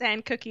 like the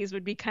sand cookies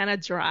would be kind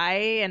of dry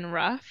and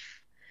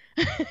rough.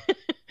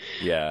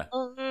 Yeah.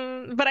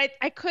 But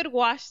I could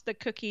wash the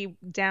cookie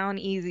down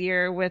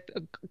easier with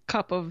a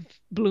cup of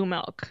blue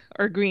milk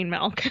or green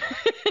milk.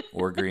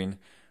 Or green.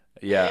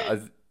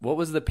 Yeah. What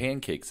was the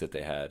pancakes that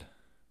they had?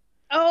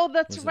 Oh,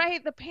 that's Was it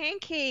right, the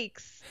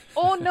pancakes.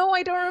 Oh no,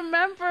 I don't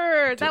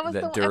remember. That was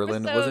the that Derlin?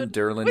 Wasn't episode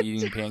Derlin with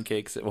eating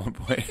pancakes at one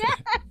point?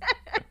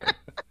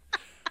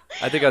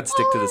 I think I'd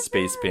stick to the Oh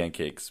space no.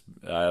 pancakes.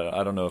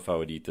 I don't know if I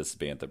would eat this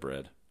Bantha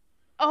bread.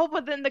 Oh,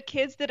 but then the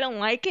kids didn't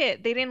like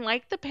it. They didn't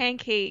like the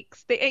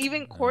pancakes. They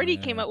even Oh, Cordy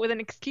came yeah. up with an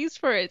excuse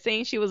for it,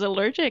 saying she was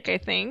allergic, I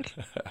think.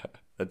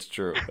 That's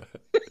true.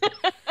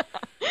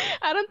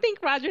 I don't think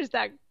Roger's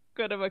that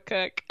good of a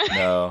cook.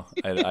 No,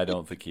 I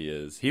don't think he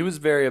is. He was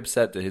very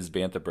upset that his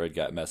Bantha bread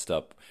got messed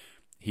up.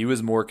 He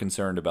was more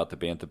concerned about the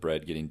Bantha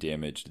bread getting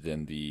damaged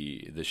than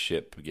the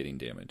ship getting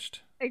damaged.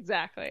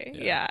 Exactly.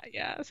 Yeah. Yeah,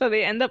 yeah. So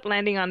they end up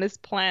landing on this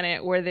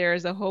planet where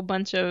there's a whole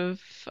bunch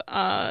of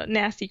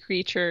nasty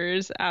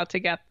creatures out to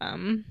get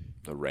them.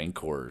 The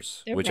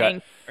Rancors, They're which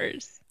I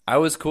rancors. I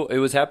was cool. It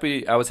was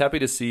happy. I was happy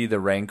to see the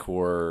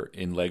Rancor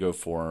in Lego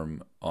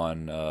form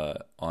on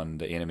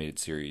the animated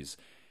series,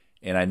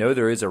 and I know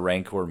there is a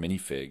Rancor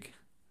minifig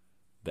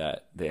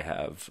that they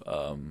have,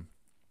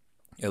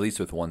 at least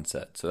with one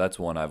set. So that's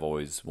one I've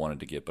always wanted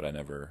to get, but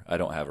I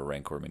don't have a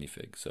Rancor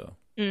minifig, so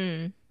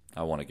Mm,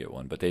 I want to get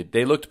one. But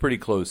they looked pretty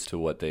close to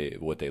what they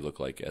look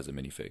like as a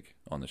minifig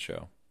on the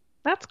show.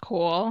 that's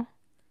cool.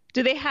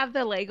 Do they have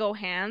the Lego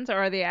hands or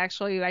are they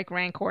actually like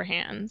Rancor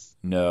hands?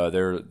 No,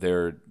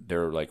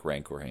 they're like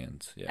Rancor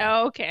hands. Yeah,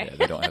 Oh, okay. yeah.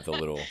 They don't have the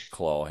little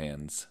claw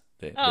hands.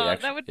 They Oh, that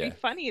actually would be yeah.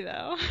 funny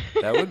though.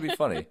 That would be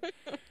funny.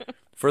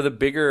 For the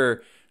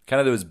bigger, kind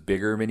of those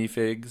bigger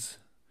minifigs,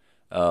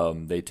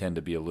 they tend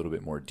to be a little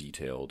bit more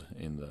detailed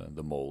in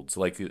the molds.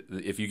 Like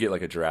if you get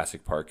like a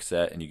Jurassic Park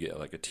set and you get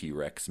like a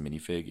T-Rex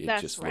minifig, it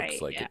That's just right.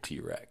 looks like a Yeah.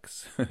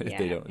 T-Rex.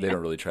 They Yeah.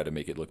 don't really try to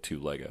make it look too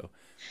Lego.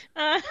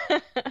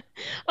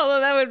 Although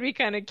that would be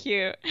kind of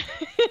cute.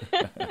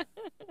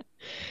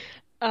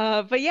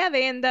 But yeah,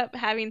 they end up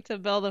having to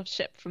build a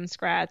ship from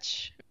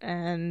scratch,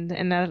 and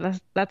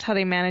that's how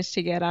they managed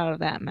to get out of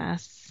that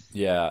mess.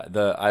 Yeah,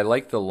 the I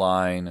like the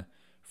line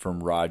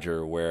from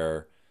Roger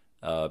where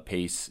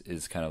Pace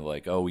is kind of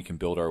like, "Oh, we can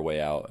build our way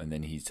out," and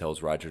then he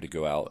tells Roger to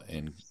go out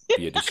and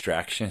be a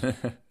distraction.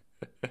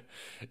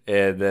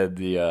 And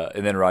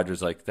then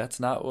Roger's like, "That's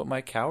not what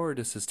my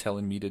cowardice is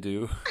telling me to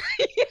do."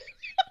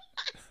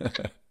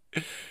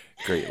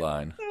 Great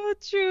line. So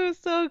true,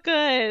 so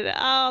good.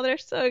 Oh, they're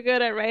so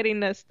good at writing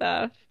this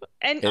stuff.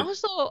 And It,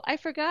 also, I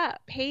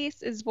forgot,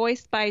 Pace is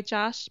voiced by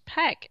Josh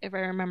Peck, if I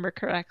remember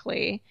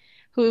correctly,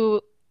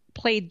 who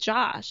played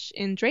Josh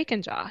in Drake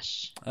and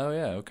Josh. oh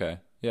yeah, okay,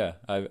 yeah,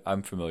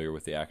 I'm familiar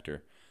with the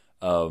actor.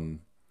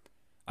 Um,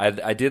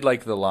 I did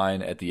like the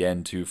line at the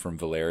end too from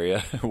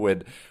Valeria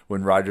when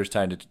Roger's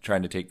trying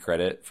to take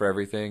credit for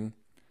everything.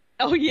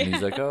 Oh And he's yeah.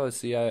 like, "Oh,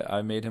 see,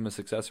 I made him a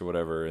success or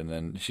whatever." And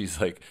then she's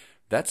like,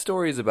 "That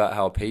story is about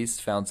how Pace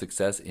found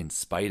success in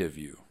spite of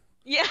you."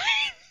 Yeah.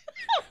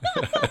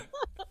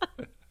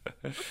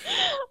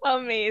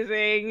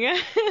 Amazing.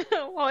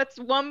 Well, it's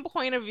one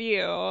point of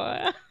view.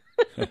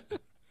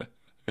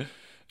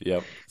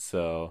 Yep.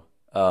 So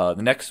the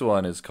next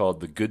one is called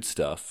The Good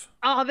Stuff.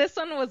 Oh, this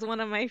one was one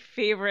of my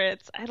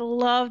favorites. I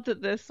loved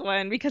this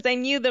one because I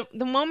knew the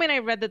moment I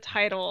read the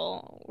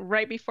title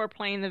right before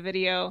playing the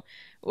video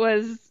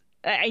was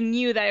I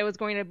knew that it was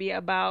going to be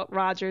about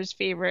Roger's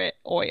favorite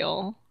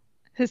oil,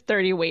 his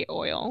 30 weight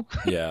oil.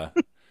 Yeah.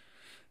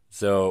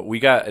 So we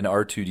got an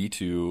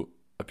R2D2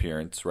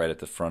 appearance right at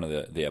the front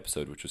of the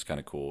episode, which was kind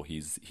of cool.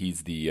 He's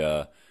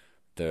the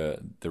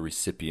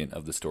recipient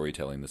of the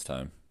storytelling this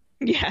time.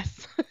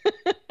 Yes.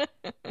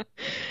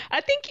 I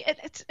think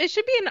it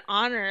should be an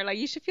honor. Like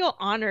you should feel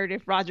honored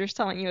if Roger's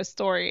telling you a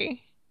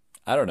story.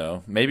 I don't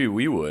know. Maybe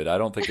we would. I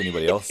don't think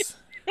anybody else.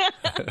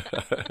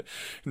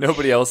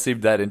 Nobody else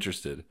seemed that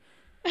interested.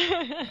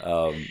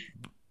 Um,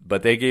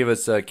 but they gave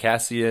us a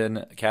Cassian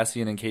and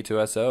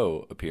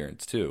K2SO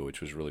appearance too,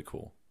 which was really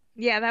cool.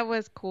 Yeah, that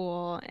was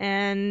cool.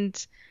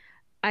 And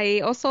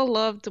I also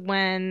loved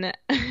when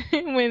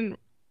when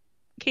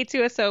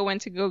K2SO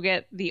went to go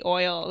get the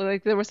oil.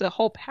 Like there was a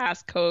whole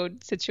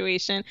passcode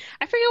situation.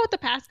 I forget what the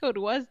passcode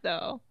was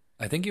though.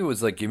 I think it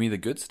was like, "Give me the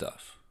good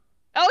stuff."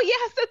 Oh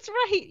yes, that's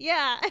right.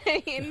 Yeah.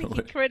 And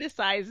he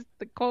criticized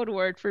the code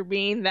word for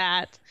being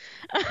that.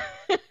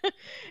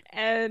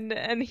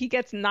 And he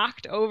gets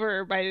knocked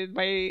over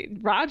by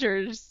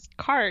Roger's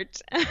cart.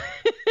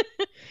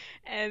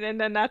 And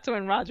then that's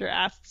when Roger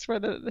asks for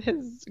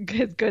his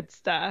good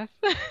stuff.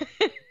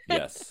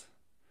 Yes.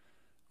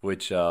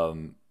 Which,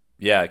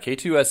 yeah,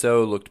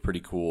 K2SO looked pretty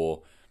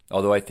cool.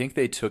 Although I think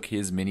they took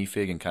his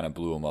minifig and kind of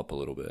blew him up a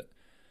little bit.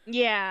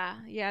 Yeah,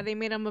 yeah, they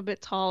made him a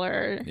bit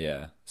taller.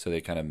 Yeah, so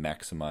they kind of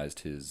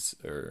maximized his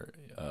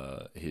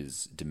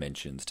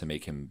dimensions to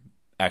make him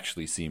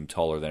actually seem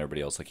taller than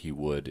everybody else, like he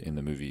would in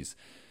the movies.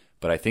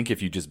 But I think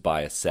if you just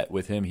buy a set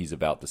with him, he's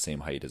about the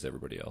same height as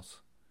everybody else.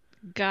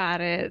 Got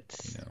it.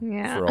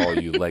 Yeah. For all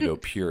you Lego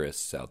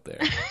purists out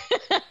there.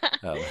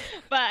 Um,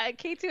 But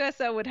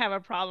K2SO would have a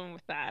problem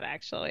with that,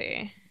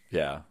 actually.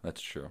 yeah,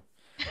 that's true.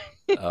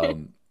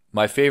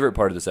 My favorite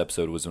part of this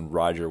episode was when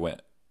Roger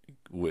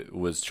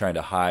was trying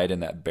to hide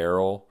in that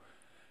barrel,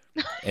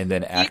 and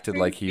then acted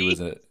like he was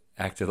an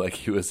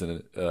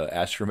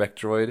astromech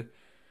droid,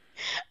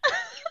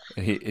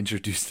 and he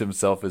introduced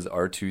himself as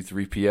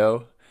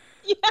R2-3PO.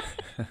 Yeah.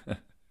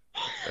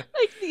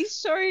 Like these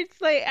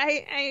shorts, like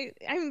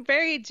I'm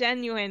very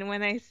genuine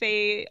when I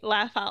say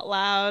laugh out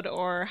loud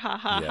or ha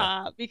ha Yeah,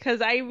 ha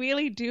because I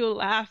really do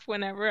laugh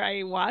whenever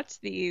I watch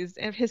these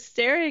and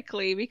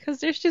hysterically because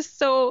they're just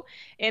so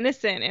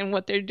innocent in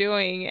what they're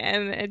doing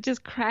and it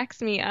just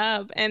cracks me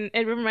up and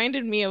it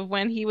reminded me of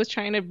when he was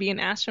trying to be an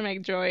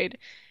astromech droid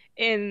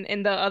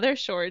in the other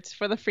shorts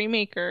for the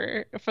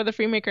Freemaker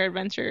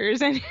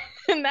Adventures and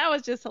that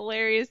was just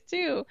hilarious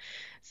too.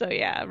 So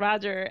yeah,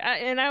 Roger,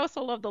 and I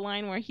also love the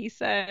line where he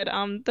said,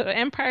 "The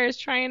Empire is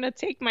trying to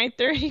take my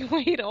 30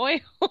 weight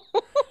oil."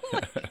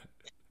 The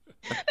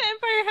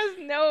Empire has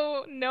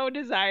no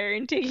desire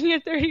in taking your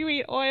 30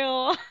 weight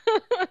oil.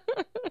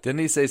 didn't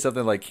he say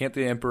something like, "Can't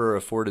the Emperor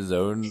afford his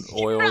own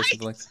oil" or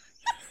something like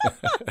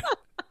Right.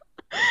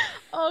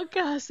 Oh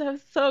gosh,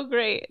 that's so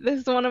great. This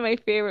is one of my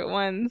favorite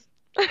ones.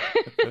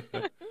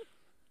 that?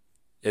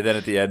 And then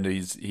at the end,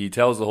 he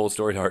tells the whole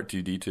story to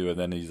R2D2, and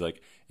then he's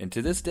like, "And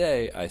to this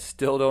day, I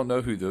still don't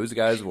know who those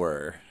guys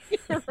were."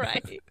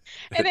 Right.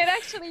 And it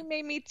actually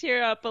made me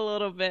tear up a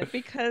little bit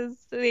because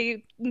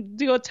they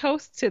do a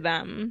toast to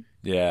them.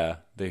 Yeah,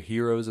 the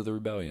heroes of the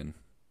rebellion,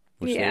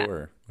 Yeah.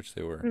 which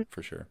they were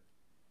for sure.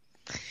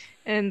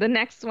 And the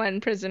next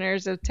one,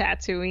 Prisoners of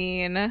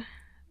Tatooine.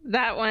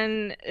 That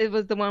one, it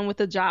was the one with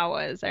the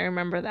Jawas. I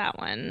remember that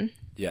one.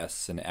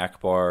 Yes, and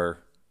Akbar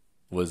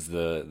was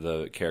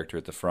the character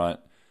at the front.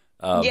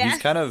 He's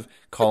Yes. kind of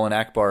calling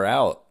Akbar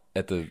out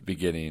at the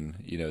beginning,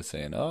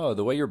 saying, "Oh,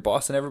 the way you're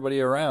bossing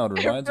everybody around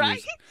reminds me."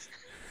 Right?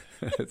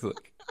 It's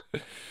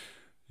like,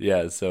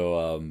 yeah.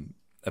 So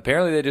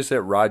apparently they just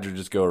let Roger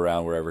just go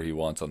around wherever he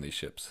wants on these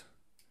ships.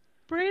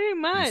 Pretty He's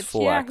much.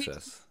 full Yeah, he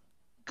access.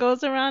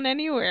 goes around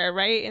anywhere,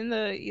 right? In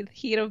the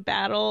heat of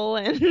battle,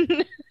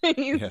 and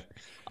he's Yeah.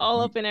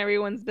 all up in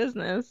everyone's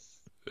business.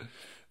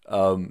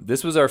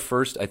 This was our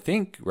first, I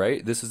think,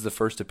 right? This is the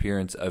first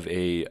appearance of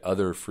a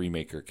other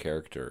Freemaker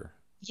character.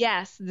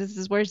 Yes, this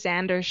is where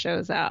Xander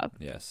shows up.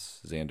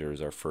 Yes, Xander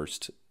is our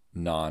first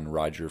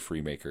non-Roger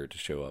Freemaker to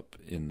show up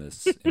in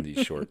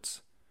these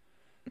shorts.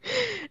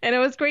 And it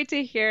was great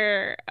to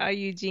hear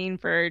Eugene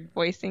Bird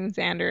voicing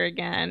Xander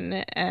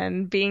again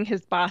and being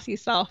his bossy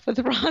self with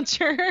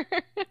Roger.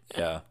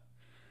 Yeah,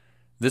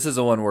 this is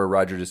the one where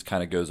Roger just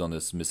kind of goes on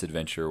this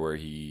misadventure where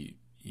he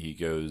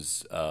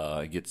goes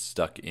gets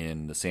stuck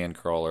in the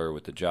sandcrawler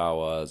with the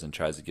Jawas and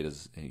tries to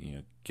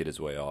get his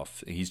way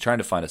off. He's trying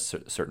to find a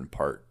certain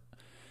part,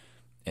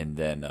 and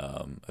then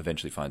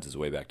eventually finds his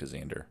way back to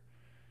Xander.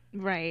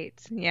 Right.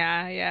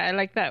 Yeah, yeah. I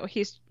like that.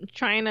 He's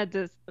trying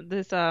to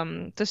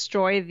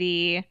destroy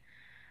the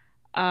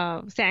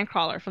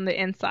sandcrawler from the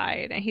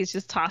inside, and he's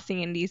just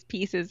tossing in these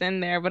pieces in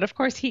there. But of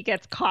course, he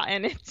gets caught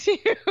in it too.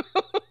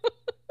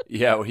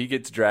 Yeah, well, he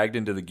gets dragged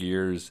into the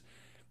gears,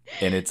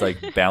 and it's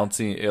like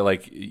bouncing.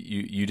 Like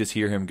you just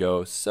hear him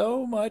go,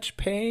 "So much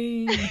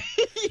pain,"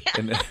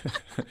 and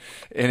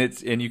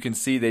and you can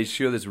see they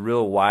show this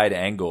real wide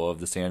angle of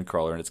the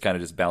sandcrawler, and it's kind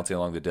of just bouncing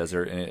along the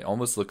desert, and it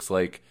almost looks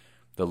like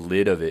the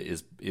lid of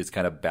it is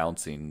kind of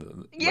bouncing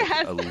like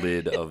Yes. a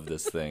lid of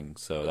this thing.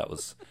 So that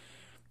was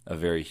a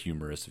very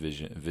humorous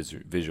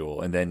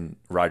visual. And then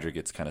Roger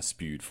gets kind of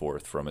spewed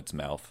forth from its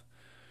mouth.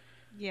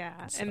 Yeah.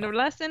 And the So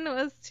lesson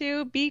was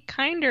to be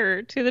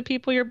kinder to the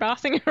people you're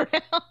bossing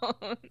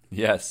around.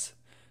 yes,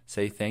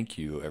 say thank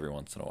you every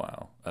once in a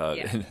while.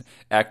 Yes. And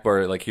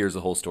Akbar like hears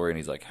the whole story and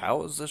he's like,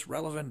 "How is this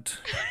relevant?"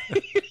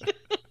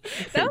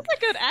 That was a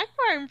good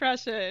Akbar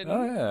impression.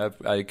 Oh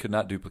yeah, I could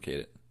not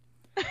duplicate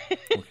it.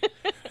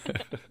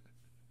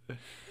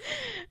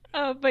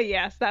 But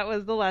yes, that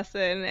was the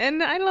lesson.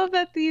 And I love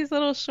that these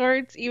little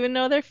shorts, even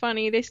though they're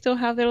funny, they still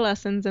have their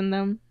lessons in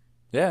them.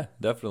 Yeah,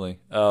 definitely.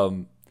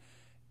 And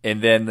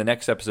then the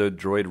next episode,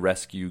 Droid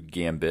Rescue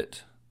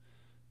Gambit.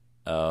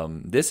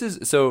 This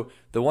is so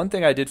the one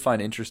thing I did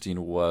find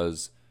interesting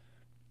was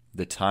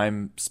the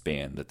time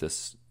span that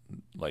this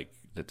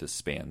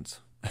spans,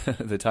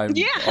 the time,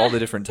 Yeah. all the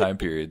different time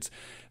periods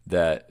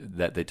that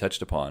they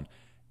touched upon,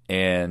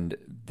 and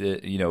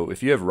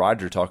if you have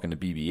Roger talking to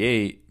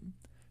BB-8,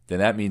 then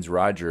that means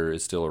Roger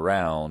is still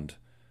around,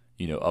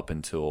 up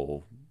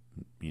until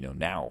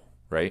now,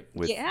 right?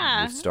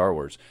 Yeah. With Star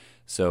Wars.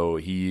 So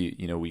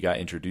we got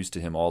introduced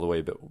to him all the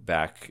way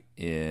back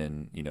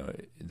in,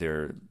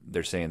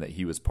 they're saying that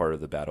he was part of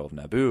the Battle of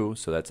Naboo,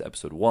 so that's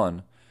episode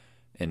 1,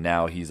 and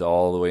now he's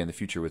all the way in the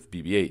future with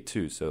BB-8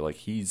 too. So like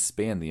he's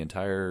spanned the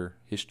entire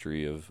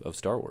history of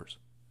Star Wars.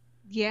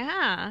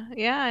 Yeah.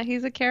 Yeah.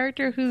 He's a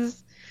character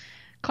whose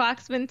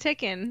clock's been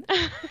ticking.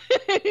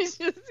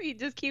 He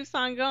just keeps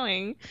on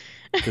going.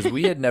 Because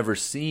we had never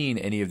seen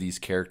any of these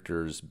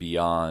characters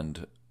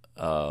beyond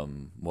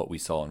what we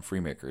saw in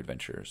Freemaker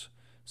Adventures.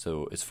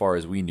 So as far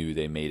as we knew,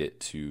 they made it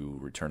to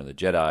Return of the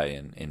Jedi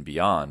and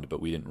beyond,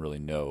 but we didn't really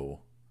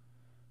know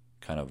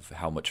kind of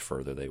how much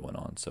further they went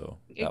on. So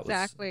that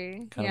Exactly.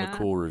 was kind of a Yeah.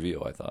 cool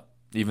reveal, I thought,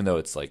 even though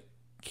it's like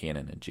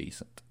canon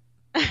adjacent.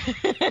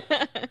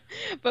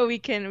 But we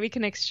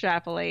can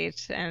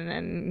extrapolate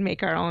and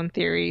make our own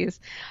theories.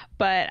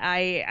 But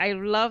I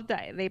love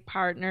that they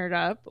partnered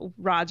up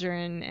Roger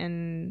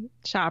and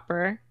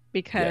Chopper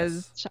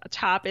because Yes.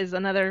 Chop is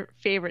another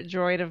favorite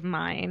droid of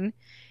mine.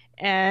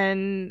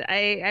 And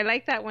I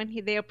like that when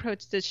they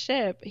approached the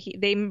ship,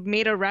 they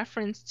made a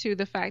reference to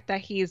the fact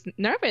that he's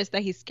nervous,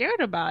 that he's scared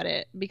about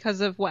it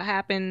because of what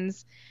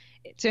happens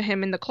to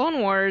him in the Clone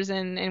Wars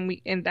and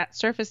that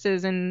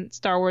surfaces in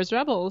Star Wars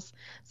Rebels.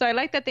 So I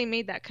like that they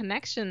made that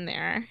connection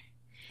there.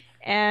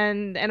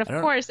 And of I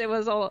don't. course it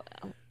was all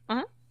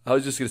uh I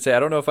was just gonna say I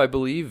don't know if I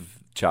believe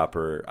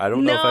Chopper. I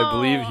don't know if I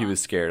believe he No.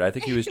 was scared. I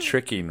think he was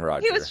tricking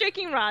Roger. He was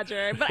tricking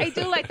Roger, but I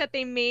do like that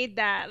they made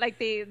that like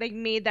they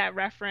made that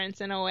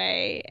reference in a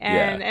way,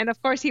 Yeah. and of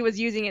course he was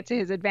using it to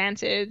his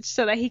advantage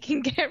so that he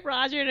can get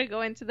Roger to go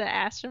into the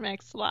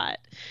Astromech slot.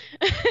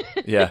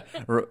 Yeah,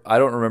 I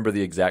don't remember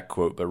the exact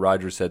quote, but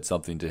Roger said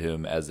something to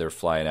him as they're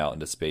flying out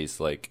into space,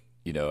 like,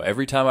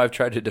 every time I've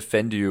tried to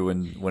defend you,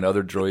 and when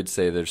other droids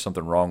say there's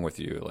something wrong with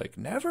you, like,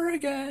 never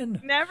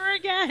again. Never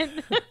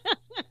again.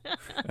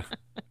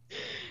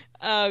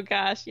 Oh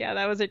gosh, yeah,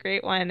 that was a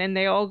great one. And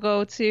they all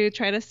go to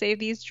try to save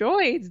these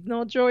droids.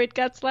 No droid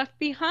gets left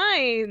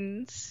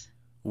behind.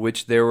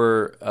 Which there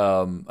were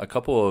a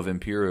couple of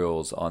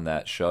Imperials on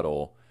that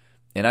shuttle,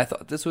 and I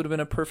thought this would have been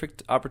a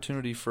perfect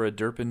opportunity for a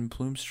Durpin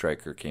Plume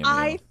Striker I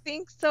cameo.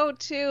 think so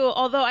too.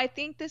 Although I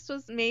think this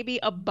was maybe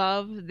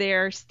above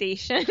their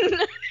station.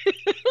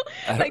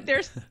 I Like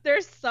don't. they're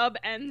sub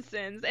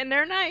ensigns and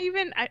they're not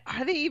even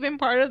are they even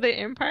part of the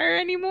Empire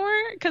anymore?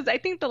 Because I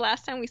think the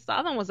last time we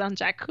saw them was on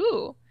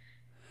Jakku.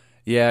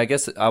 Yeah, I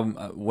guess.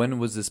 When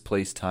was this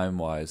place time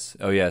wise?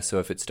 Oh yeah, so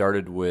if it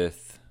started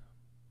with,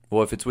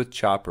 well, if it's with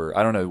Chopper,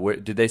 I don't know. Where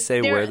did they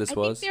say where this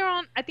was?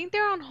 I think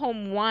they're on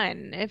Home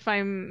One if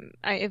I'm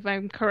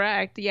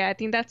correct. Yeah, I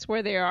think that's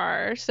where they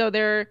are. So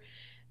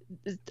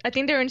I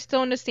think they're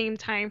still in the same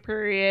time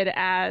period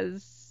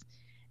as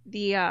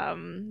the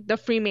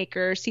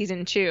Freemaker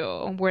season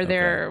 2 where Okay.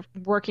 they're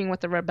working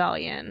with the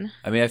rebellion.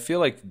 I mean, I feel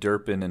like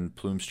Durpin and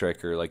Plume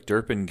Striker, like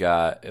Durpin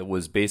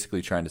was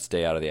basically trying to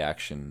stay out of the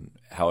action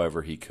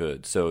however he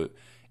could. So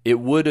it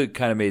would have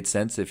kind of made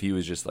sense if he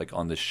was just like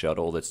on the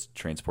shuttle that's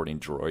transporting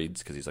droids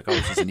because he's like, oh,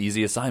 this is an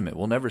easy assignment.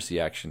 We'll never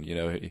see action.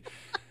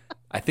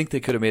 I think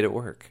they could have made it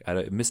work.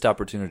 Missed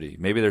opportunity.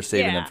 Maybe they're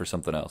saving them Yeah. for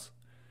something else.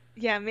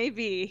 Yeah,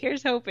 maybe.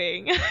 Here's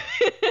hoping.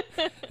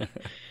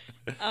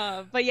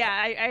 But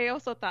yeah, I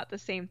also thought the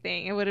same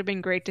thing. It would have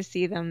been great to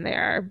see them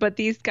there. But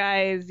these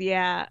guys,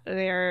 yeah,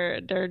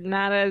 they're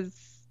not as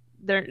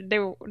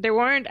they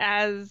weren't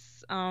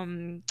as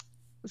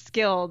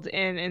skilled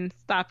in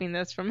stopping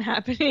this from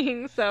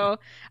happening. So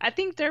I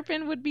think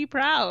Durpin would be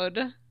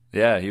proud.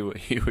 Yeah, he would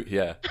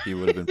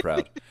have been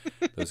proud.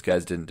 Those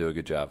guys didn't do a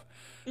good job.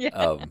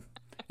 Yeah,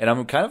 And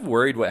I'm kind of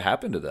worried what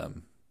happened to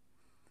them.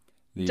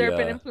 The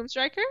Durpin and Plume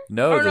Striker?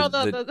 no, Or no,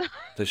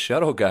 the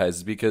shuttle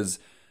guys, because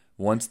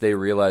once they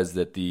realized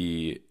that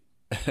the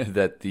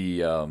that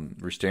the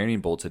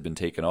restraining bolts had been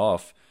taken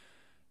off,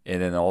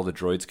 and then all the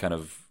droids kind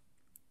of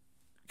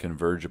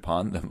converge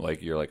upon them,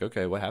 like you're like,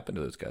 okay, what happened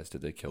to those guys?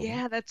 Did they kill them?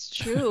 Yeah, that's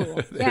true.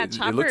 Yeah, It looks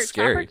Chopper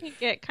scary. can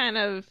get kind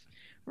of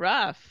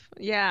rough.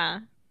 Yeah.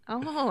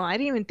 Oh, I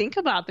didn't even think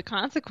about the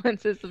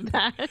consequences of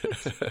that.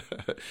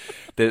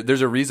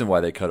 There's a reason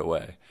why they cut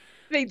away.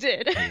 They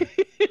did. They,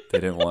 they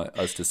didn't want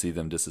us to see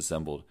them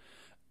disassembled.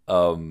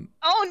 Um,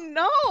 Oh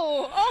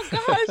no!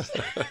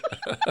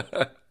 Oh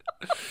gosh!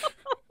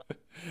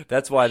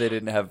 that's why they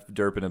didn't have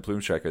Durpin and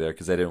Plume Striker there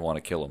because they didn't want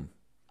to kill them.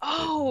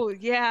 Oh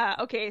yeah.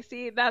 Okay,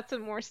 see, that's a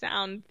more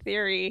sound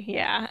theory.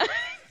 Yeah.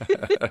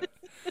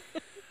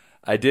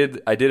 I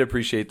did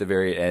appreciate the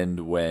very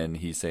end when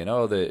he's saying,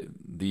 "Oh,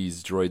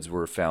 these droids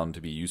were found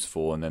to be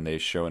useful," and then they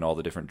showing all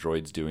the different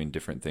droids doing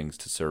different things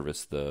to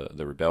service the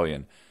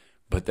rebellion.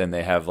 But then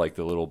they have like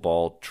the little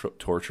ball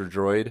torture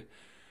droid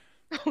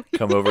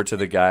come over to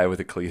the guy with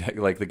a Kleenex.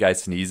 Like the guy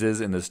sneezes,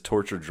 and this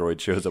torture droid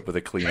shows up with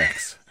a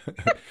Kleenex.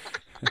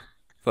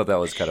 Thought that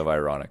was kind of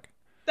ironic.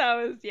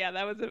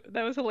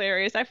 That was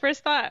hilarious. I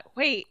first thought,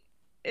 wait,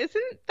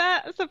 isn't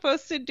that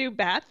supposed to do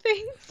bad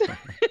things?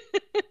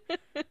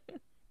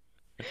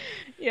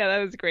 Yeah, that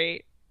was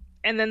great.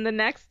 And then the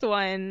next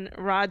one,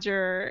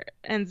 Roger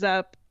ends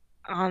up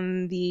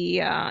on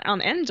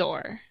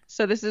Endor.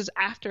 So this is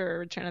after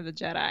Return of the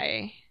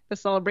Jedi, the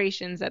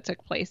celebrations that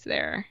took place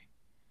there.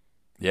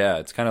 Yeah,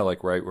 it's kind of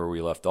like right where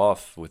we left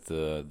off with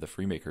the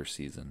Freemaker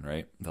season,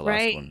 right? The last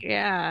Right, one.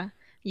 yeah.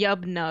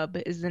 Yub Nub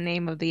is the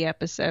name of the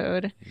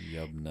episode,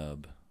 Yub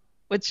nub.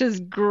 which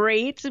is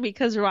great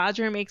because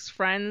Roger makes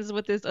friends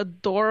with this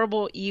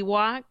adorable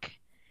Ewok,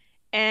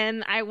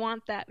 and I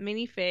want that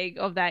minifig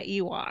of that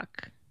Ewok.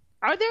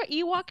 Are there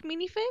Ewok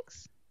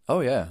minifigs? Oh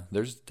yeah,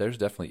 there's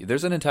definitely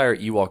there's an entire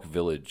Ewok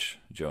village,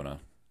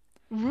 Jonah,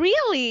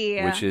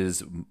 Really? which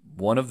is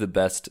one of the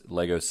best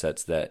Lego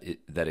sets that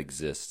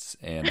exists,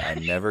 and I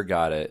never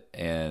got it,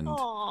 and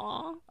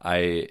Aww.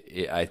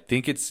 I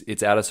think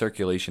it's out of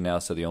circulation now,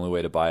 so the only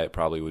way to buy it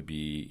probably would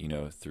be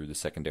through the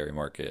secondary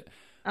market.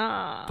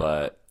 Ah.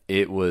 But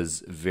it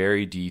was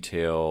very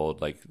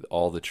detailed, like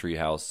all the tree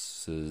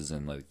houses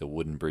and like the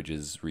wooden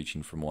bridges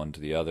reaching from one to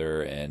the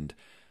other, and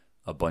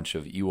a bunch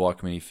of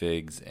Ewok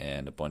minifigs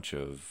and a bunch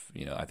of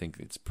I think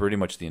it's pretty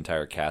much the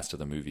entire cast of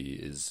the movie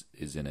is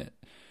in it.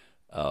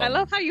 I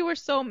love Um, how you were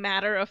so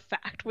matter of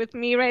fact with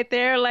me right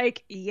there.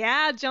 Like,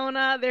 yeah,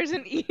 Jonah, there's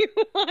an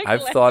Ewok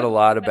I've thought a Lego.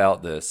 lot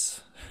about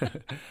this.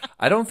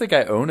 I don't think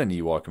I own an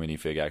Ewok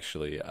minifig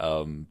actually,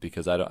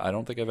 because I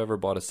don't think I've ever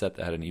bought a set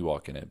that had an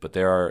Ewok in it. But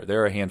there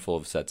are a handful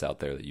of sets out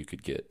there that you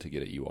could get to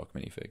get an Ewok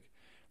minifig,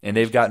 and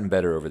they've gotten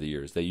better over the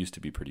years. They used to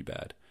be pretty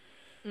bad,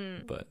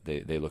 Mm. but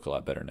they look a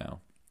lot better now.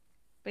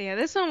 But yeah,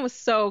 this one was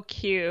so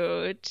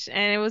cute,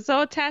 and it was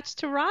so attached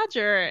to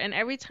Roger. And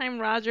every time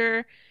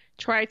Roger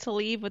tried to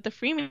leave with the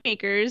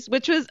Freemakers,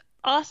 which was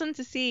awesome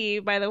to see,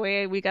 by the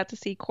way, we got to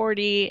see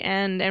Cordy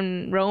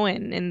and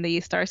Rowan in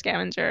the Star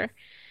Scavenger.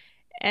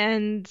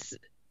 And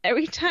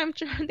every time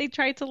they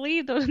tried to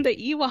leave, the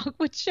Ewok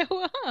would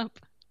show up.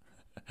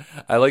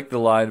 I like the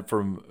line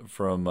from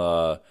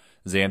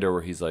Xander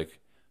where he's like,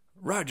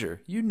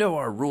 "Roger, you know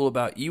our rule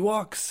about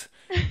Ewoks."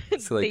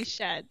 It's They like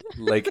shed.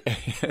 like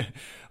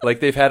like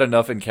they've had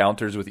enough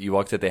encounters with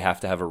Ewoks that they have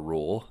to have a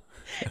rule.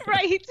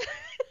 Right.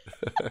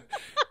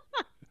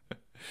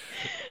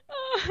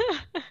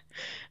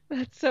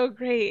 That's so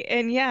great.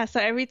 And yeah, so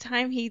every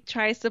time he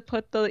tries to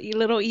put the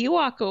little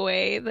Ewok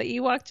away, the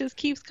Ewok just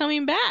keeps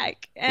coming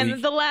back. Well,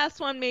 And the last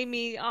one made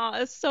me, oh,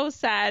 it's so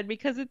sad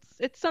because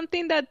it's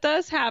something that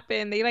does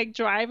happen. They like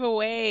drive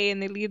away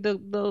and they leave the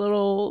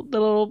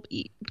little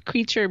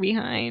creature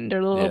behind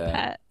or the little yeah.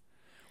 pet.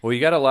 Well, you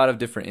got a lot of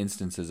different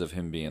instances of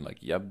him being like,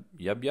 "Yub,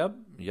 yub, yub,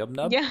 yub,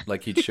 nub." Yeah.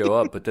 Like he'd show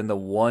up, but then the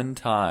one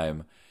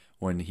time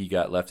when he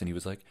got left and he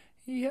was like,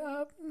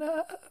 "Yub,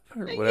 nub,"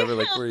 or whatever,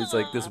 like where he's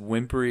like this Yeah.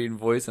 whimpering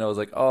voice, and I was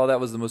like, "Oh,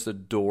 that was the most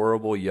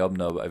adorable yub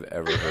nub I've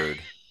ever heard."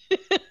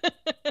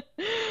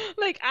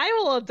 Like I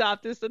will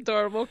adopt this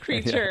adorable Yeah.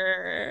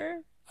 creature.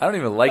 I don't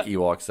even like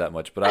Ewoks that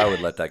much, but I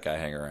would let that guy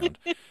hang around.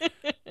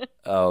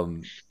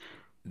 Um,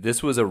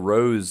 this was a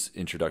Rose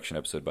introduction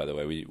episode, by the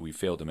way. We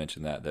failed to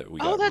mention that we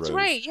Oh, got that's Rose.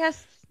 right.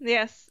 Yes,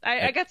 yes. I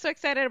And got so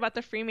excited about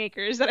the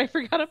Freemakers that I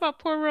forgot about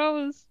poor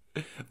Rose.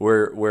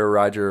 where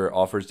Roger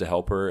offers to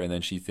help her, and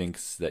then she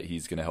thinks that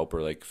he's going to help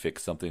her like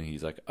fix something.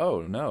 He's like,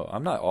 "Oh no,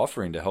 I'm not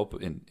offering to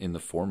help in the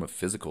form of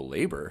physical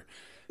labor."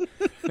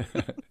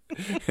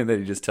 And then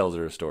he just tells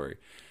her a story.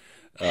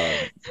 Um,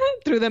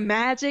 Through the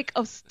magic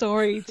of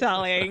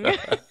storytelling.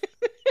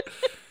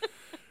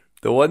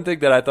 the one thing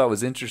that I thought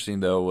was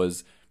interesting though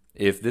was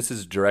if this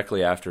is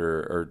directly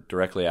after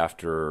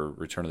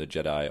Return of the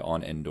Jedi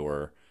on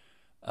Endor,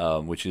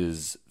 which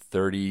is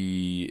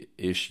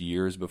 30-ish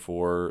years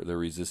before the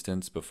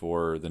Resistance,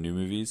 before the new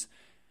movies,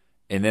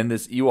 and then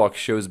this Ewok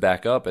shows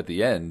back up at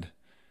the end,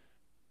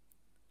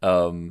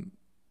 um,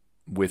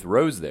 with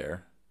Rose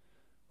there.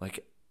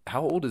 Like,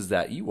 how old is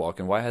that Ewok,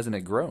 and why hasn't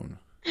it grown?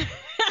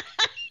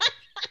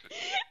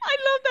 I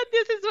love that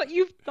this is what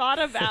you've thought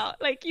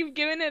about. Like you've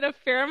given it a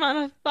fair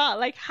amount of thought.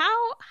 Like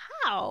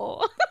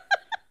how?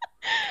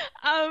 It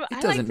I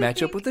like doesn't to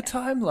match up with think the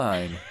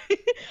timeline.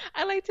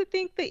 I like to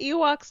think the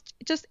Ewoks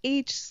just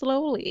age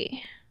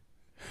slowly.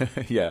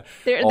 Yeah.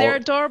 They're All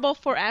adorable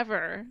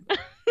forever.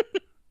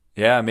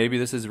 Yeah, maybe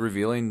this is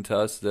revealing to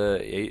us the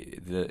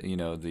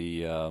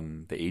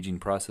aging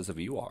process of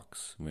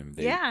Ewoks. I mean,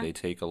 Yeah, they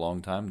take a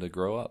long time to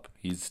grow up.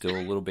 He's still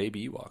a little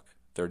baby Ewok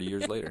 30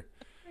 years later.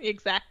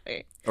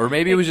 exactly. Or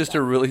maybe it was just a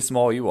Exactly. really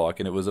small Ewok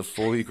and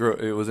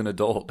it was an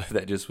adult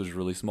that just was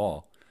really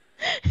small.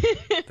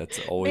 That's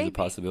always a Maybe.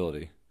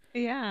 possibility.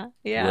 Yeah,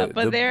 yeah. The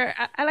But the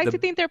I like to the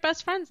think they're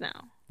best friends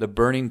now. the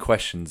burning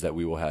questions that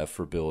we will have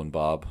for Bill and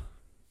Bob.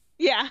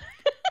 Yeah.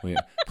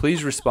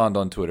 Please respond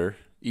on Twitter,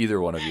 either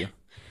one of you.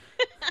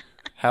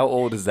 How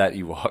old is that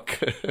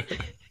Ewok?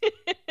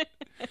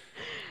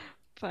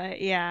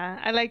 But yeah,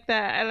 I like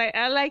that.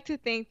 I like to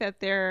think that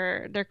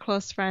they're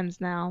close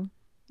friends now.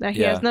 That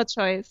he has Yeah. no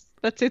choice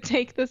but to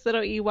take this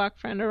little Ewok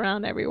friend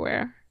around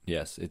everywhere.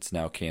 Yes, it's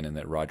now canon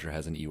that Roger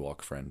has an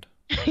Ewok friend.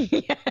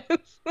 Yes.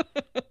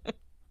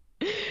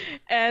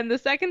 And the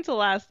second to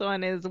last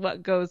one is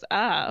What Goes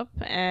Up,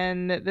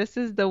 and this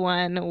is the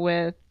one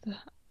with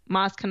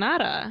Maz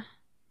Kanata.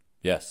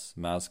 Yes,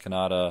 Maz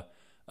Kanata.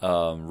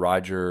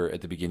 Roger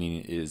at the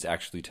beginning is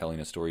actually telling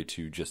a story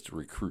to just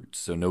recruits,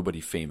 so nobody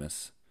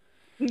famous.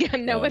 Yeah,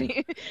 Um,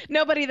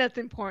 nobody that's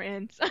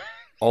important.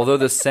 although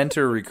the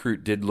center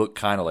recruit did look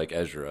kind of like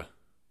Ezra.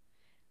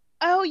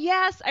 Oh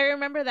yes, I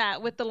remember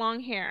that with the long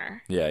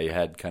hair. Yeah, he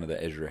had kind of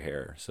the Ezra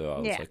hair, so I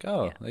was Yeah, like,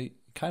 oh, yeah. he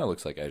kind of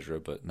looks like Ezra,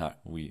 but not.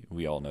 We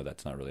all know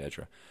that's not really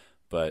Ezra.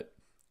 But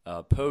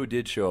Poe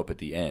did show up at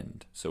the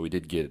end, so we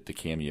did get the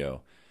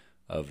cameo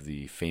of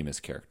the famous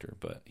character,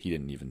 but he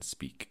didn't even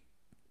speak.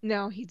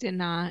 No, he did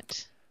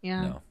not.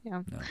 Yeah, No,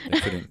 yeah. no,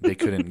 they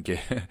couldn't get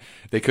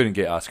they couldn't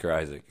get Oscar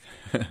Isaac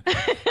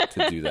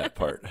to do that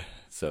part,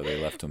 so they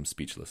left him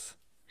speechless.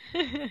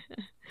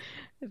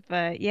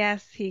 But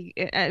yes, he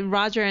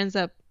Roger ends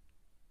up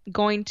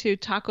going to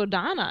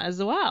Takodana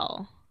as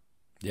well.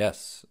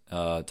 Yes,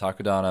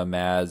 Takodana,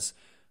 Maz,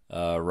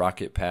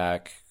 Rocket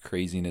Pack,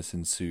 craziness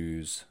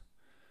ensues.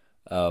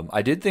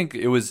 I did think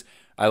it was.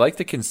 I like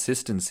the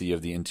consistency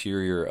of the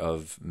interior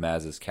of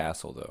Maz's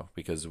castle, though,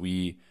 because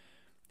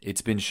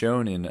it's been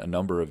shown in a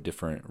number of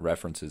different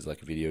references,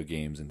 like video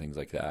games and things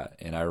like that.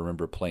 And I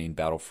remember playing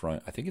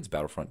Battlefront. I think it's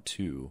Battlefront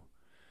 2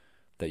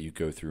 that you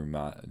go through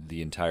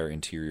the entire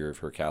interior of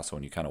her castle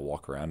and you kind of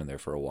walk around in there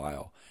for a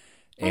while.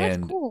 Oh, that's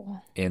And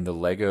cool. the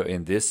Lego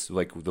in this,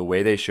 like the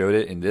way they showed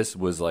it in this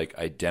was like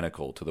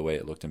identical to the way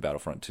it looked in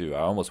Battlefront 2. I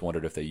almost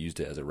wondered if they used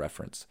it as a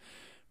reference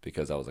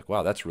because I was like,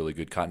 wow, that's really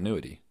good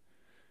continuity.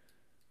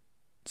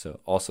 So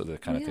also the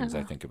kind of things I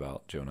Yeah. think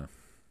about Jonah.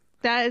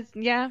 That is,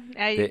 yeah.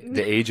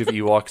 The age of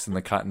Ewoks and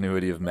the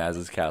continuity of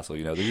Maz's castle.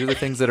 These are the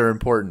things that are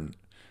important.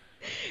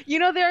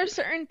 There are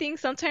certain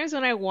things sometimes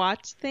when I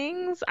watch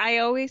things, I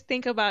always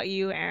think about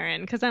you,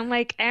 Aaron, because I'm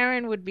like,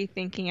 Aaron would be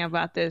thinking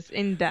about this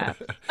in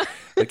depth.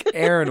 Like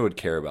Aaron would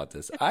care about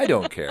this. I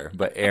don't care,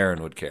 but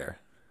Aaron would care.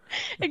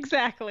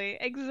 Exactly,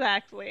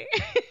 exactly.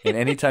 And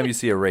anytime you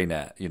see a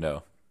Raynat,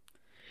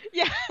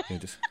 Yeah, you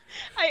just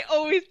I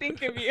always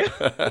think of you.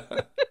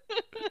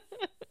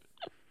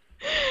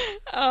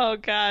 Oh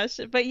gosh.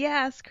 But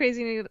yes,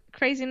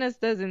 craziness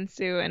does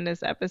ensue in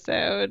this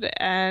episode.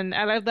 And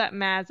I love that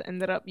Mads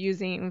ended up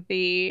using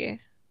the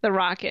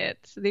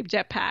rocket, the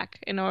jetpack,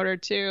 in order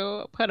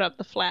to put up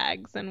the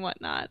flags and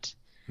whatnot.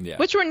 yeah.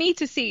 Which were neat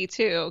to see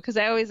too, because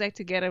I always like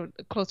to get a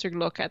closer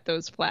look at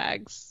those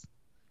flags.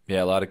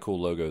 Yeah, a lot of cool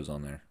logos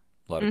on there.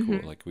 A lot of cool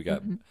Hmm. like we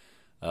got Hmm.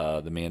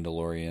 the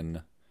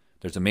Mandalorian.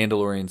 There's a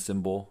Mandalorian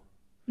symbol.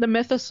 The The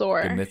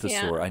mythosaur. Yeah.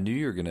 mythosaur. I knew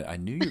you were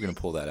gonna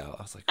pull that out.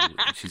 I was like,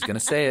 she's gonna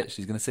say it.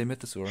 She's gonna say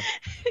mythosaur.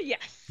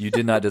 Yes. You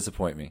did not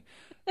disappoint me.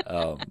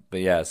 But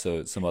yeah,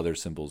 so some other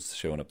symbols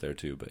showing up there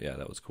too. But yeah,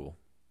 that was cool.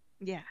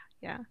 Yeah,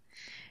 yeah.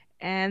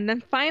 And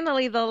then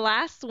finally, the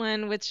last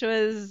one, which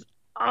was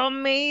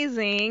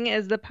amazing,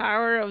 is the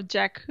power of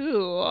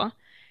Jakku.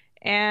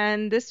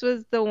 And this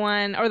was the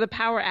one, or the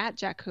power at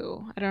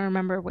Jakku. I don't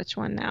remember which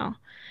one now.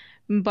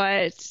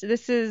 But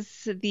this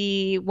is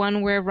the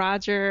one where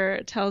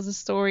Roger tells a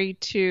story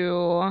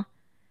to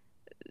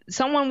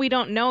someone we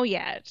don't know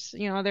yet.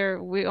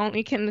 We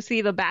only can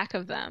see the back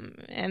of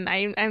them. And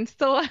I'm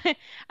still,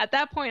 at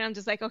that point, I'm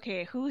just like,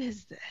 okay, who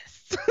is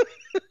this?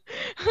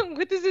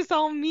 What does this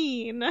all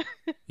mean?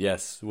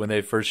 Yes, when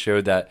they first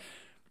showed that,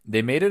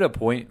 they made it a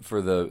point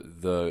for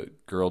the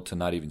girl to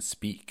not even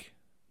speak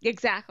at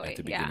Exactly.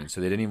 the Yeah. beginning. So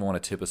they didn't even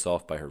want to tip us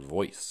off by her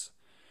voice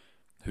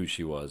who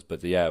she was.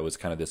 But yeah, it was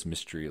kind of this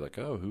mystery like,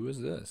 oh, who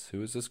is this?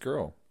 Who is this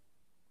girl?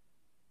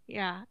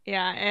 Yeah.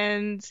 Yeah.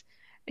 And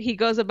he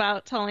goes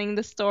about telling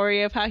the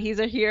story of how he's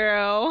a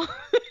hero.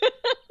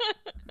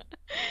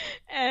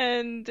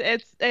 And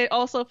it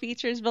also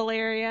features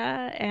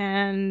Valeria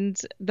and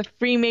the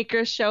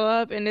Freemakers show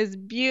up and is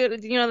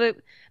beautiful.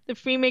 The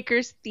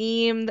Freemakers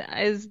theme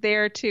is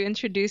there to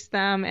introduce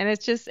them, and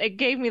it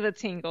gave me the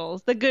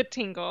tingles, the good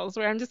tingles,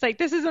 where I'm just like,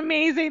 this is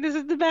amazing, this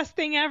is the best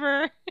thing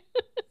ever.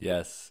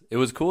 Yes. It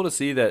was cool to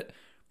see that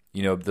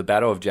the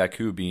Battle of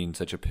Jakku being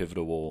such a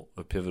pivotal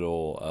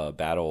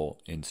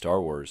battle in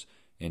Star Wars,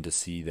 and to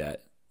see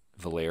that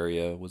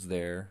Valeria was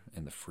there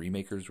and the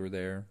Freemakers were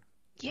there.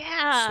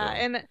 Yeah, So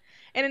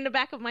and in the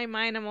back of my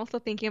mind, I'm also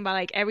thinking about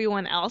like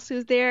everyone else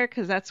who's there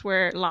because that's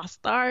where Lost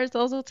Stars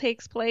also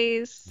takes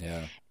place.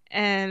 yeah,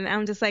 And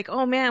I'm just like,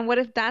 oh man, what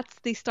if that's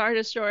the Star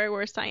Destroyer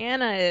where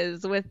Ciena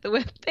is with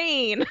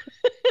Thane?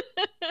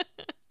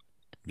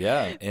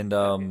 yeah,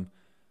 and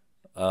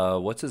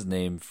what's his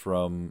name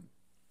from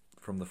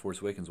The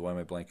Force Awakens? Why am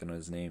I blanking on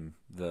his name?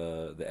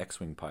 The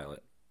X-wing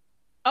pilot.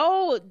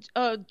 Oh,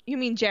 you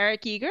mean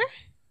Jarek Yeager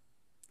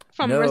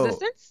from No,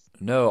 Resistance?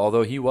 no.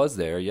 Although he was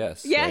there,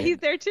 yes, Yeah, right? he's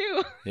there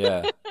too.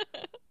 Yeah.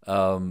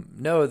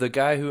 No, the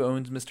guy who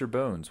owns Mr.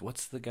 Bones.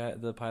 What's the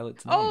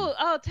pilot's name?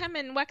 Oh,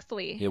 Temmin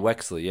Wexley. Yeah,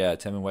 Wexley. Yeah,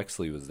 Temmin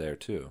Wexley was there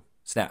too.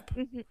 Snap.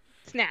 hmm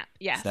Snap,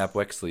 yes. Snap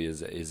Wexley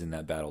is in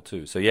that battle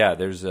too. So yeah,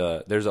 there's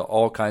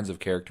all kinds of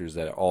characters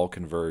that all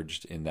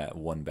converged in that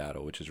one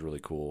battle, which is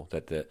really cool.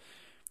 That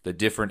the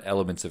different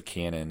elements of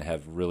canon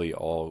have really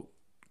all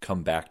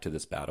come back to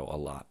this battle a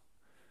lot.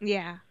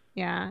 Yeah,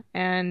 yeah.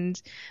 And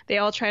they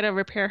all try to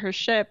repair her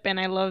ship, and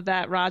I love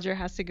that Roger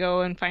has to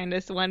go and find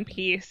this one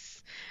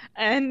piece.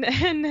 And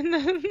then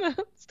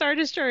the Star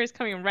Destroyer is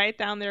coming right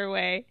down their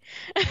way.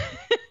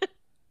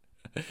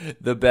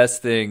 The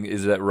best thing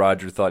is that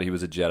Roger thought he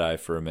was a Jedi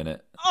for a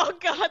minute. Oh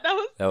God, that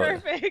was That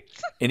was- perfect.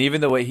 And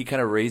even the way he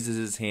kind of raises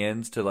his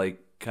hands to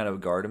like kind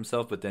of guard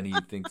himself, but then he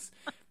thinks,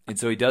 and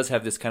so he does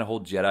have this kind of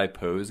whole Jedi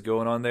pose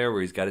going on there, where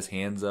he's got his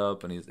hands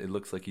up and it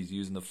looks like he's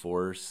using the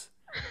Force.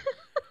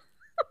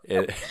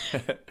 It,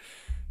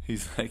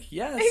 he's like,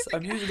 "Yes,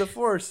 I'm using the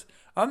Force.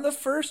 I'm the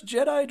first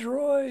Jedi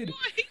droid."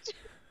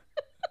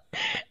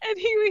 And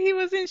he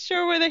wasn't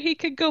sure whether he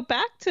could go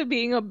back to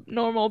being a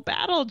normal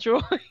battle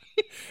droid.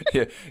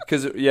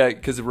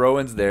 Because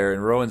Rowan's there,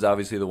 and Rowan's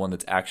obviously the one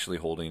that's actually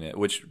holding it,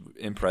 which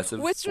impressive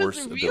Which Force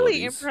was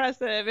really abilities.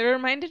 impressive. It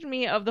reminded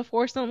me of The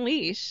Force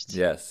Unleashed.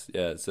 Yes,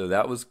 yeah. So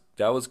that was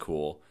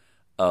cool.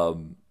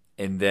 And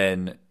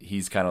then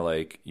he's kind of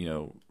like,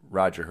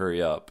 Roger,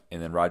 hurry up.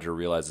 And then Roger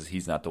realizes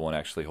he's not the one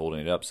actually holding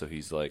it up, so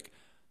he's like,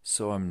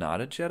 "So I'm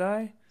not a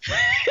Jedi?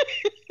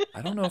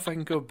 I don't know if I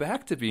can go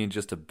back to being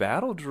just a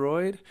battle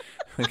droid."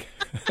 Like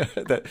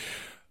that.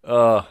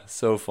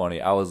 So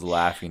funny. I was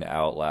laughing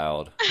out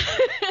loud.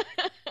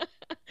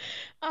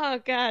 Oh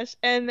gosh.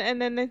 And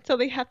then so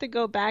they have to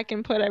go back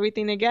and put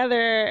everything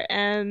together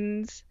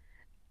and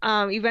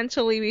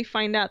eventually we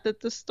find out that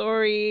the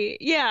story,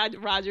 yeah,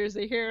 Roger's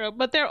a hero,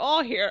 but they're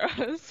all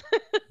heroes.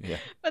 Yeah.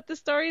 But the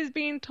story is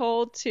being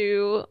told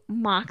to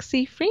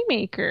Moxie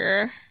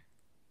Freemaker.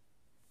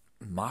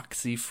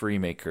 Moxie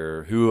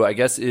Freemaker, who I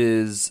guess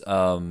is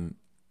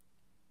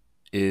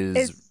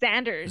Is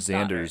Xander's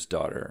Xander's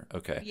daughter.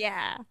 Okay.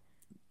 Yeah.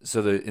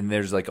 So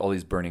there's like all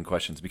these burning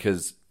questions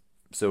because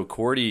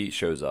Cordy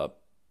shows up,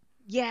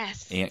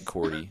 Yes. Aunt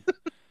Cordy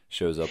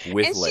shows up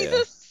with And she's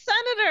Leia. a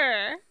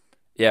senator.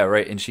 Yeah,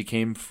 right. And she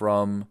came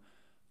from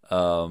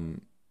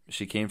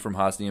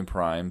Hosnian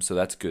Prime, so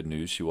that's good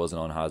news. She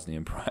wasn't on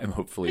Hosnian Prime,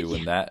 hopefully,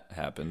 when that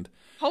happened.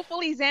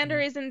 Hopefully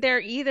Xander isn't there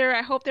either.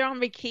 I hope they're on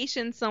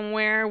vacation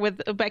somewhere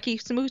with Becky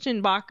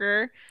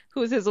Smuchenbacher,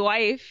 who's his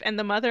wife and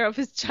the mother of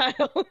his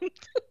child.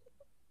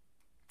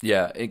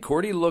 Yeah, and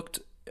Cordy looked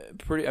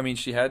pretty. I mean,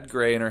 she had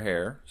gray in her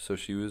hair, so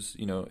she was,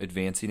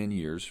 advancing in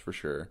years for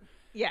sure.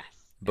 Yes.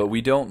 But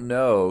we don't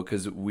know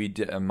because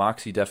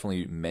Moxie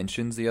definitely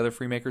mentions the other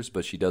Freemakers,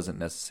 but she doesn't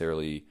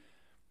necessarily.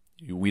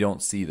 We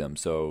don't see them,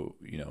 so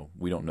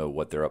we don't know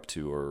what they're up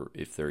to or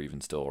if they're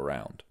even still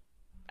around.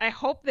 I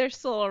hope they're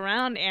still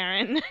around,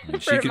 Aaron. I mean,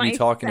 she for could be my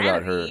talking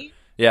about her. sanity.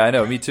 Yeah, I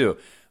know, me too.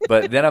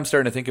 But then I'm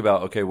starting to think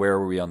about, okay, where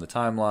are we on the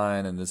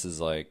timeline? And this is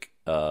like,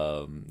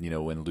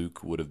 when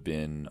Luke would have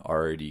been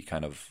already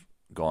kind of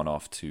gone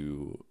off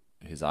to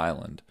his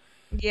island.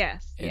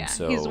 Yes, And yeah.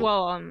 so- He's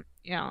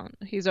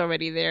he's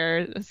already there,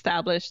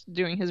 established,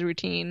 doing his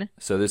routine.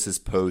 So this is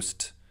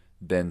post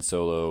Ben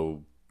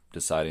Solo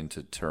deciding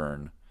to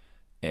turn,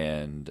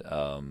 and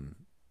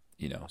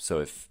so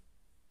if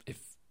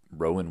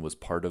Rowan was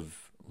part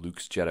of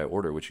Luke's Jedi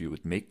Order, which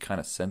would make kind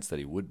of sense that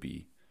he would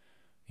be,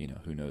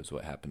 who knows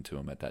what happened to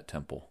him at that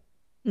temple.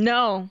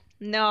 No.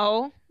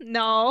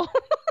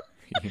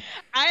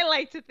 I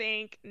like to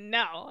think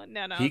no.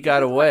 He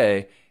got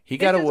away. He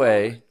got this is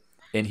away,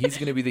 and he's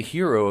going to be the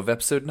hero of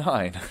Episode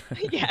 9.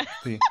 Yeah.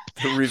 the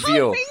How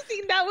reveal.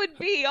 amazing that would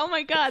be. Oh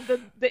my God,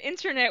 the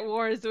internet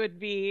wars would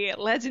be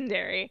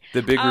legendary.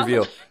 The big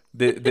reveal.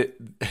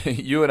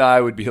 You and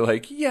I would be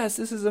like, yes,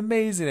 this is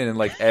amazing. And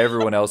like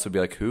everyone else would be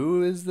like,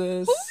 who is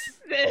this?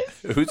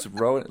 This. Who's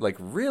Rowan? Like,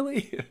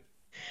 really?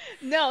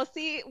 No,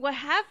 see, what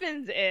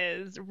happens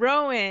is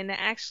Rowan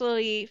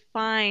actually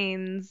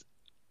finds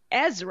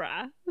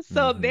Ezra.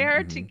 So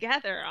they're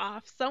together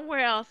off somewhere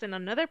else in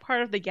another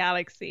part of the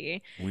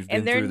galaxy. We've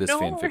And been they're through this fan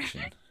nowhere-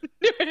 fiction.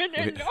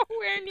 They're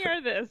nowhere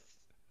near this.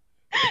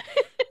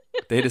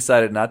 They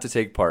decided not to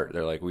take part.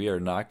 They're like, we are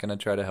not going to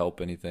try to help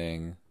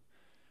anything.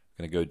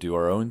 We're going to go do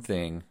our own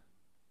thing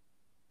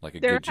like a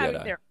They're good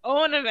having Jedi. their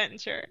own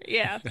adventure.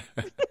 Yeah.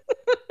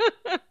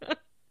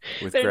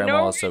 with They're Grandma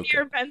nowhere Ahsoka.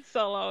 near Ben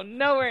Solo.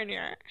 Nowhere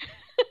near.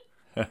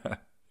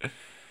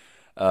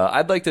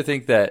 I'd like to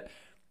think that,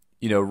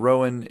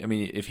 Rowan, I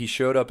mean, if he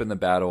showed up in the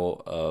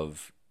Battle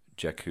of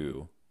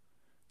Jakku,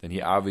 then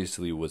he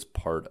obviously was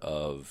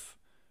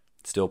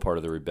still part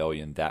of the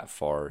rebellion that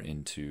far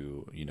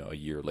into, a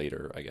year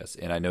later, I guess.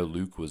 And I know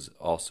Luke was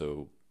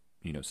also,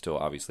 still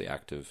obviously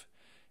active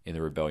in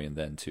the rebellion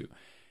then too.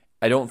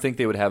 I don't think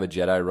they would have a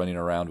Jedi running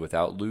around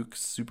without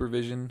Luke's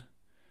supervision.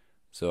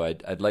 So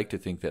I'd like to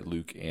think that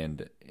Luke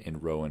and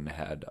Rowan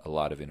had a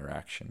lot of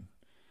interaction,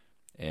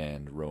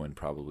 and Rowan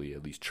probably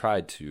at least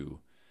tried to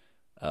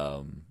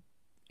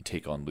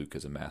take on Luke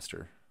as a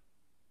master.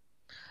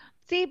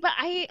 See, but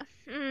I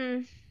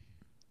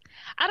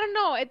don't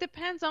know. It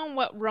depends on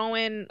what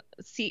Rowan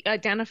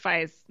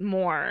identifies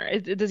more.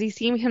 Does he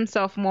see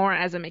himself more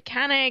as a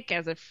mechanic,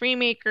 as a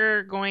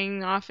freemaker,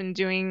 going off and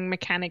doing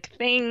mechanic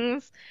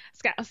things,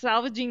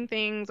 salvaging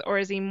things, or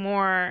is he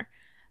more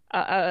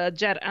a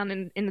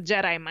in the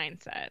Jedi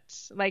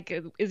mindset? Like,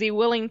 is he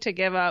willing to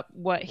give up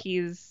what he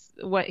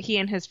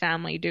and his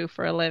family do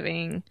for a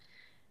living?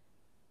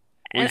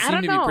 Well, And he I seemed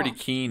don't to be know. pretty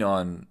keen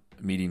on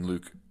meeting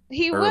Luke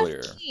He was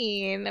earlier.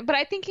 keen, but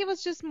I think he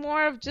was just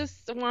more of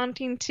just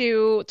wanting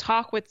to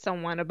talk with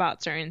someone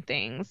about certain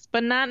things,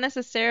 but not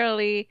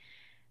necessarily,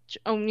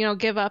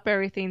 give up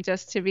everything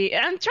just to be.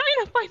 I'm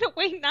trying to find a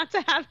way not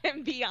to have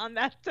him be on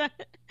that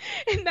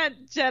in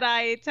that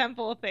Jedi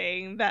temple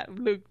thing that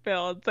Luke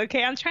builds.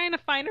 Okay, I'm trying to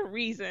find a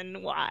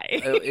reason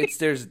why.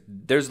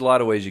 There's a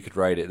lot of ways you could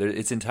write it.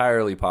 It's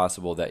entirely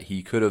possible that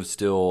he could have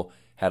still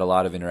had a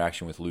lot of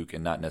interaction with Luke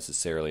and not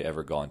necessarily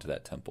ever gone to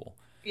that temple.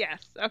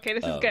 Yes. Okay,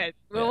 this is good.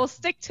 Yeah, We'll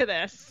stick to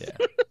this.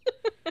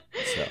 yeah.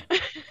 So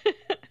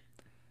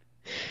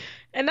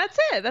And that's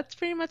it. That's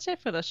pretty much it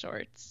for the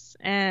shorts.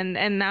 And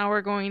now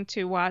we're going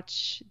to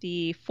watch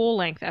the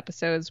full-length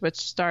episodes, which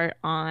start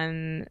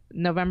on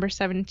November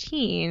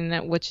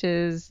 17, which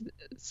is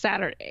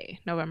Saturday,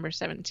 November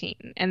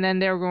 17. And then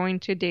they're going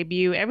to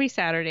debut every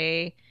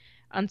Saturday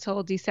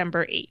until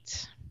December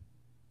 8.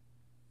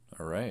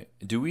 all right.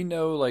 Do we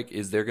know, like,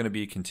 is there going to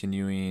be a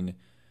continuing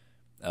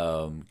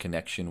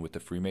connection with the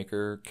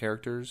Freemaker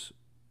characters?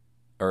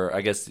 Or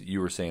I guess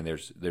you were saying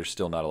there's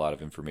still not a lot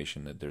of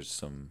information, that there's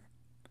some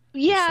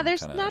Yeah,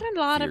 there's kind not of a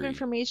lot of theory.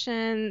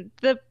 information.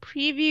 The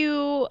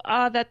preview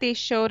that they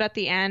showed at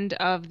the end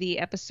of the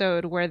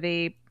episode where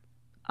they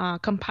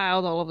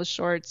compiled all of the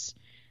shorts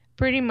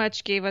pretty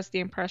much gave us the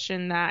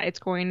impression that it's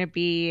going to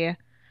be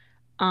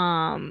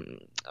um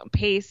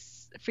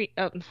Pace free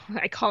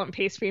I call him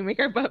Pace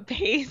Freemaker, but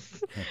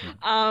Pace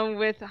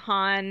with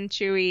Han,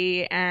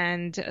 Chewie,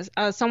 and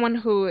someone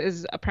who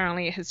is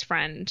apparently his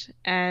friend.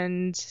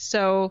 And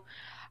so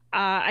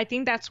I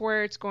think that's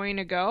where it's going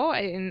to go,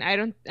 and I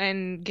don't.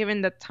 And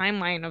given the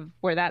timeline of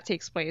where that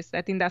takes place,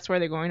 I think that's where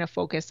they're going to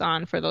focus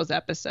on for those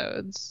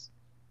episodes.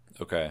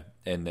 Okay.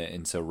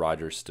 And so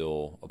Roger's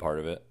still a part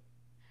of it,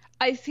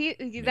 I see.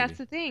 That's maybe.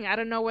 the thing. I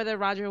don't know whether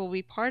Roger will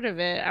be part of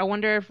it. I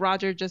wonder if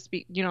Roger just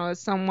is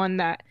someone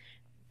that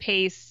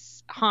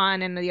Pace,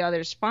 Han, and the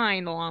others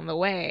find along the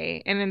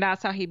way, and then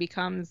that's how he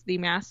becomes the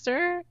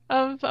master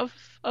of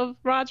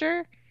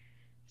Roger.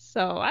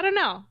 So I don't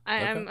know.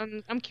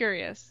 Okay. I'm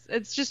curious.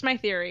 It's just my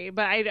theory,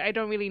 but I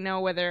don't really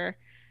know whether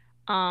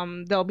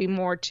there'll be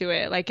more to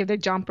it. Like if they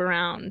jump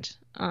around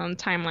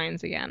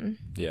timelines again.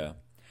 Yeah.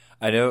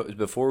 I know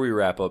before we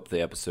wrap up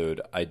the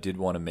episode, I did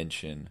want to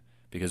mention,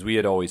 because we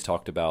had always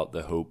talked about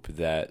the hope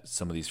that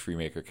some of these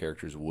Freemaker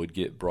characters would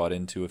get brought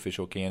into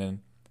official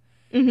canon.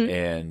 Hmm.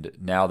 And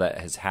now that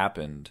has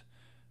happened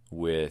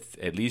with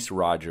at least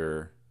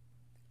Roger,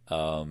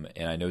 and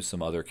I know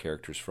some other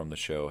characters from the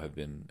show have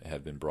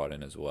been brought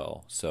in as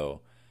well.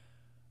 So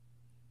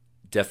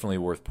definitely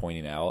worth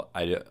pointing out.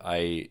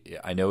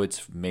 I know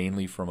it's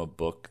mainly from a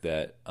book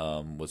that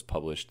was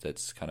published.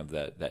 That's kind of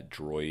that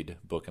droid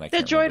book, and I The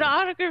can't remember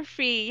the.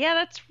 droidography. Yeah,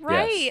 that's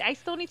right. Yes, I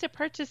still need to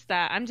purchase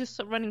that. I'm just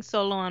running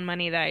so low on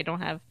money that I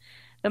don't have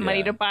the money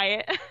yeah. to buy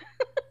it.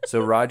 So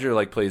Roger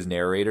like plays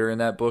narrator in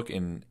that book,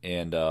 and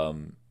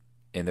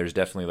there's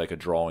definitely like a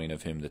drawing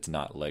of him that's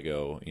not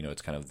Lego.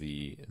 It's kind of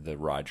the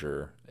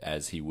Roger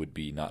as he would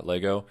be, not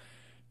Lego.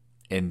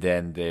 And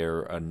then there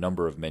are a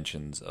number of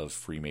mentions of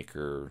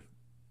Freemaker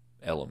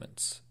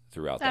elements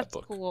throughout that That's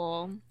book,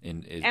 cool.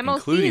 MOC is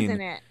including,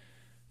 in it.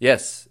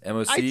 yes,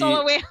 I stole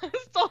MOC. away.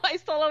 I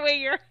stole away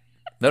your.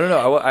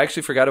 No. I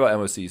actually forgot about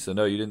MOC, so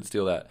no, you didn't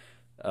steal that.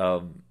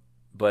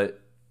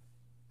 But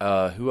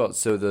who else?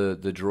 So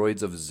the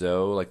droids of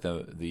Zoe, like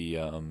the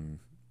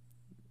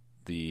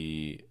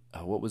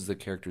what was the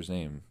character's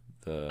name?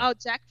 The Oh,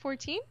 Jack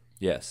 14.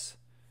 Yes,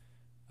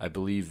 I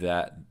believe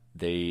that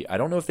I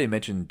don't know if they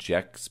mentioned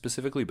Jack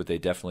specifically, but they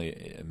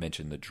definitely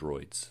mentioned the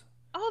droids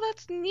Oh,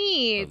 that's of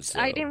neat. I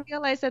Zoe. didn't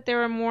realize that there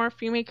were more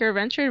Freemaker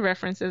Adventure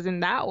references in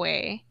that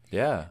way.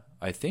 Yeah,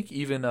 I think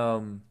even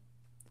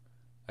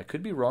I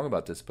could be wrong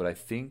about this, but I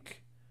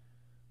think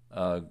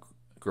uh,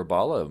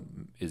 Grabala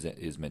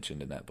is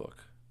mentioned in that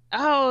book.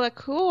 Oh,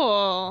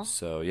 cool.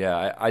 So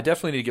yeah, I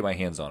definitely need to get my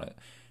hands on it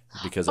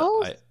because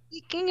Oh, I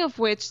Speaking of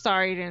which,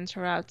 sorry to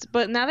interrupt,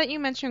 but now that you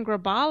mentioned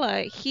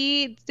Grabala,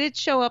 he did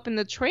show up in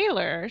the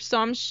trailer, so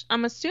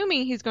I'm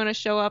assuming he's going to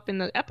show up in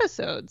the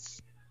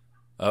episodes.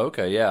 Oh,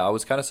 okay, yeah, I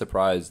was kind of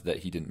surprised that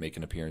he didn't make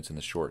an appearance in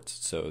the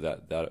shorts. So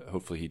that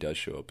hopefully he does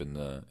show up in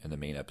the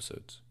main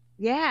episodes.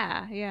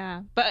 Yeah,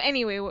 yeah. But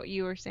anyway, what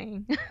you were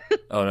saying.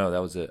 Oh no,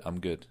 that was it. I'm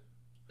good.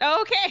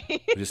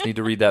 Okay. We just need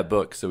to read that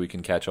book so we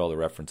can catch all the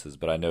references.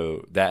 But I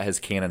know that has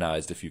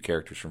canonized a few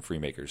characters from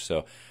Freemakers.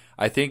 So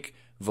I think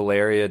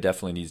Valeria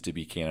definitely needs to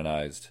be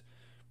canonized.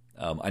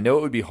 I know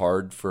it would be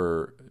hard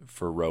for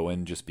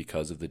Rowan just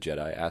because of the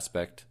Jedi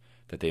aspect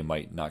that they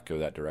might not go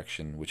that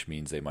direction, which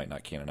means they might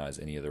not canonize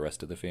any of the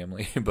rest of the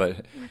family.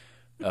 But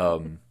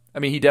I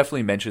mean, he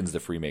definitely mentions the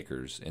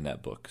Freemakers in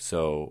that book.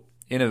 So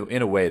in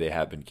a way, they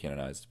have been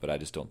canonized. But I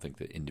just don't think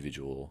that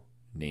individual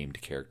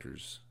named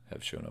characters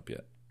have shown up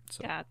yet.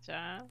 So.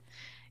 Gotcha.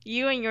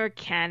 You and your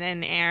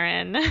canon,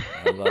 Aaron.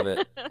 I love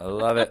it. I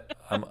love it.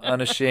 I'm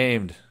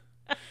unashamed.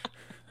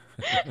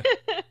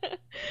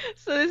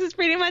 So this is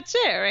pretty much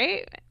it,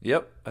 right?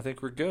 Yep, I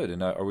think we're good.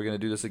 And are we going to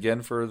do this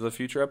again for the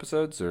future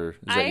episodes, or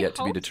is that yet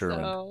to be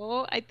determined?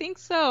 So. I think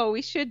so.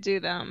 We should do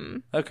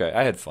them. Okay,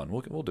 I had fun.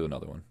 We'll do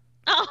another one.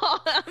 Oh,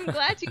 I'm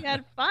glad you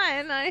had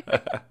fun.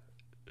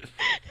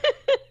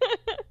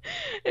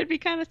 It'd be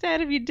kind of sad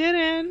if you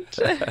didn't.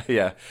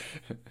 Yeah.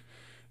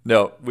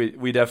 No,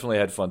 we definitely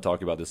had fun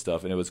talking about this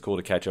stuff, and it was cool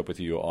to catch up with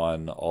you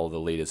on all the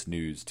latest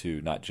news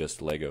too, not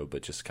just Lego,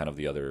 but just kind of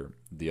the other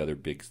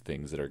big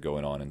things that are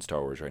going on in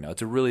Star Wars right now.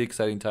 It's a really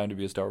exciting time to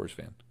be a Star Wars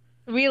fan.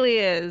 Really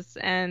is,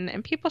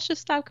 and people should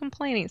stop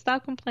complaining.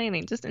 Stop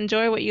complaining. Just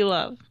enjoy what you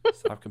love.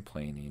 Stop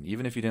complaining.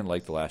 Even if you didn't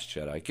like The Last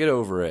Jedi, get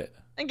over it.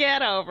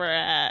 Get over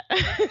it.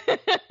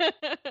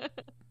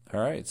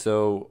 All right.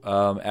 So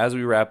as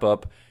we wrap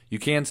up, you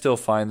can still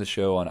find the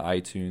show on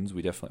iTunes.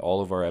 We definitely, all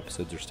of our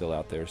episodes are still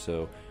out there.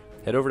 So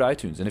head over to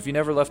iTunes. And if you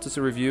never left us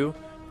a review,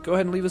 go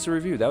ahead and leave us a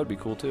review. That would be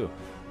cool too.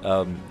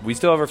 We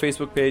still have our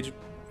Facebook page.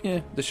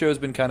 Yeah, the show's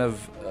been kind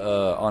of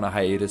on a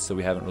hiatus, so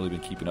we haven't really been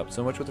keeping up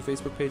so much with the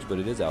Facebook page, but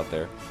it is out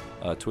there.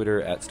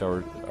 Twitter at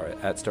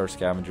Star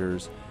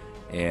Scavengers,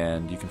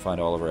 and you can find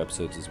all of our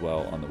episodes as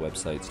well on the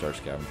website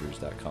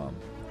starscavengers.com.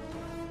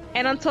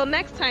 And until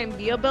next time,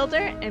 be a builder,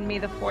 and may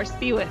the force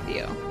be with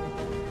you.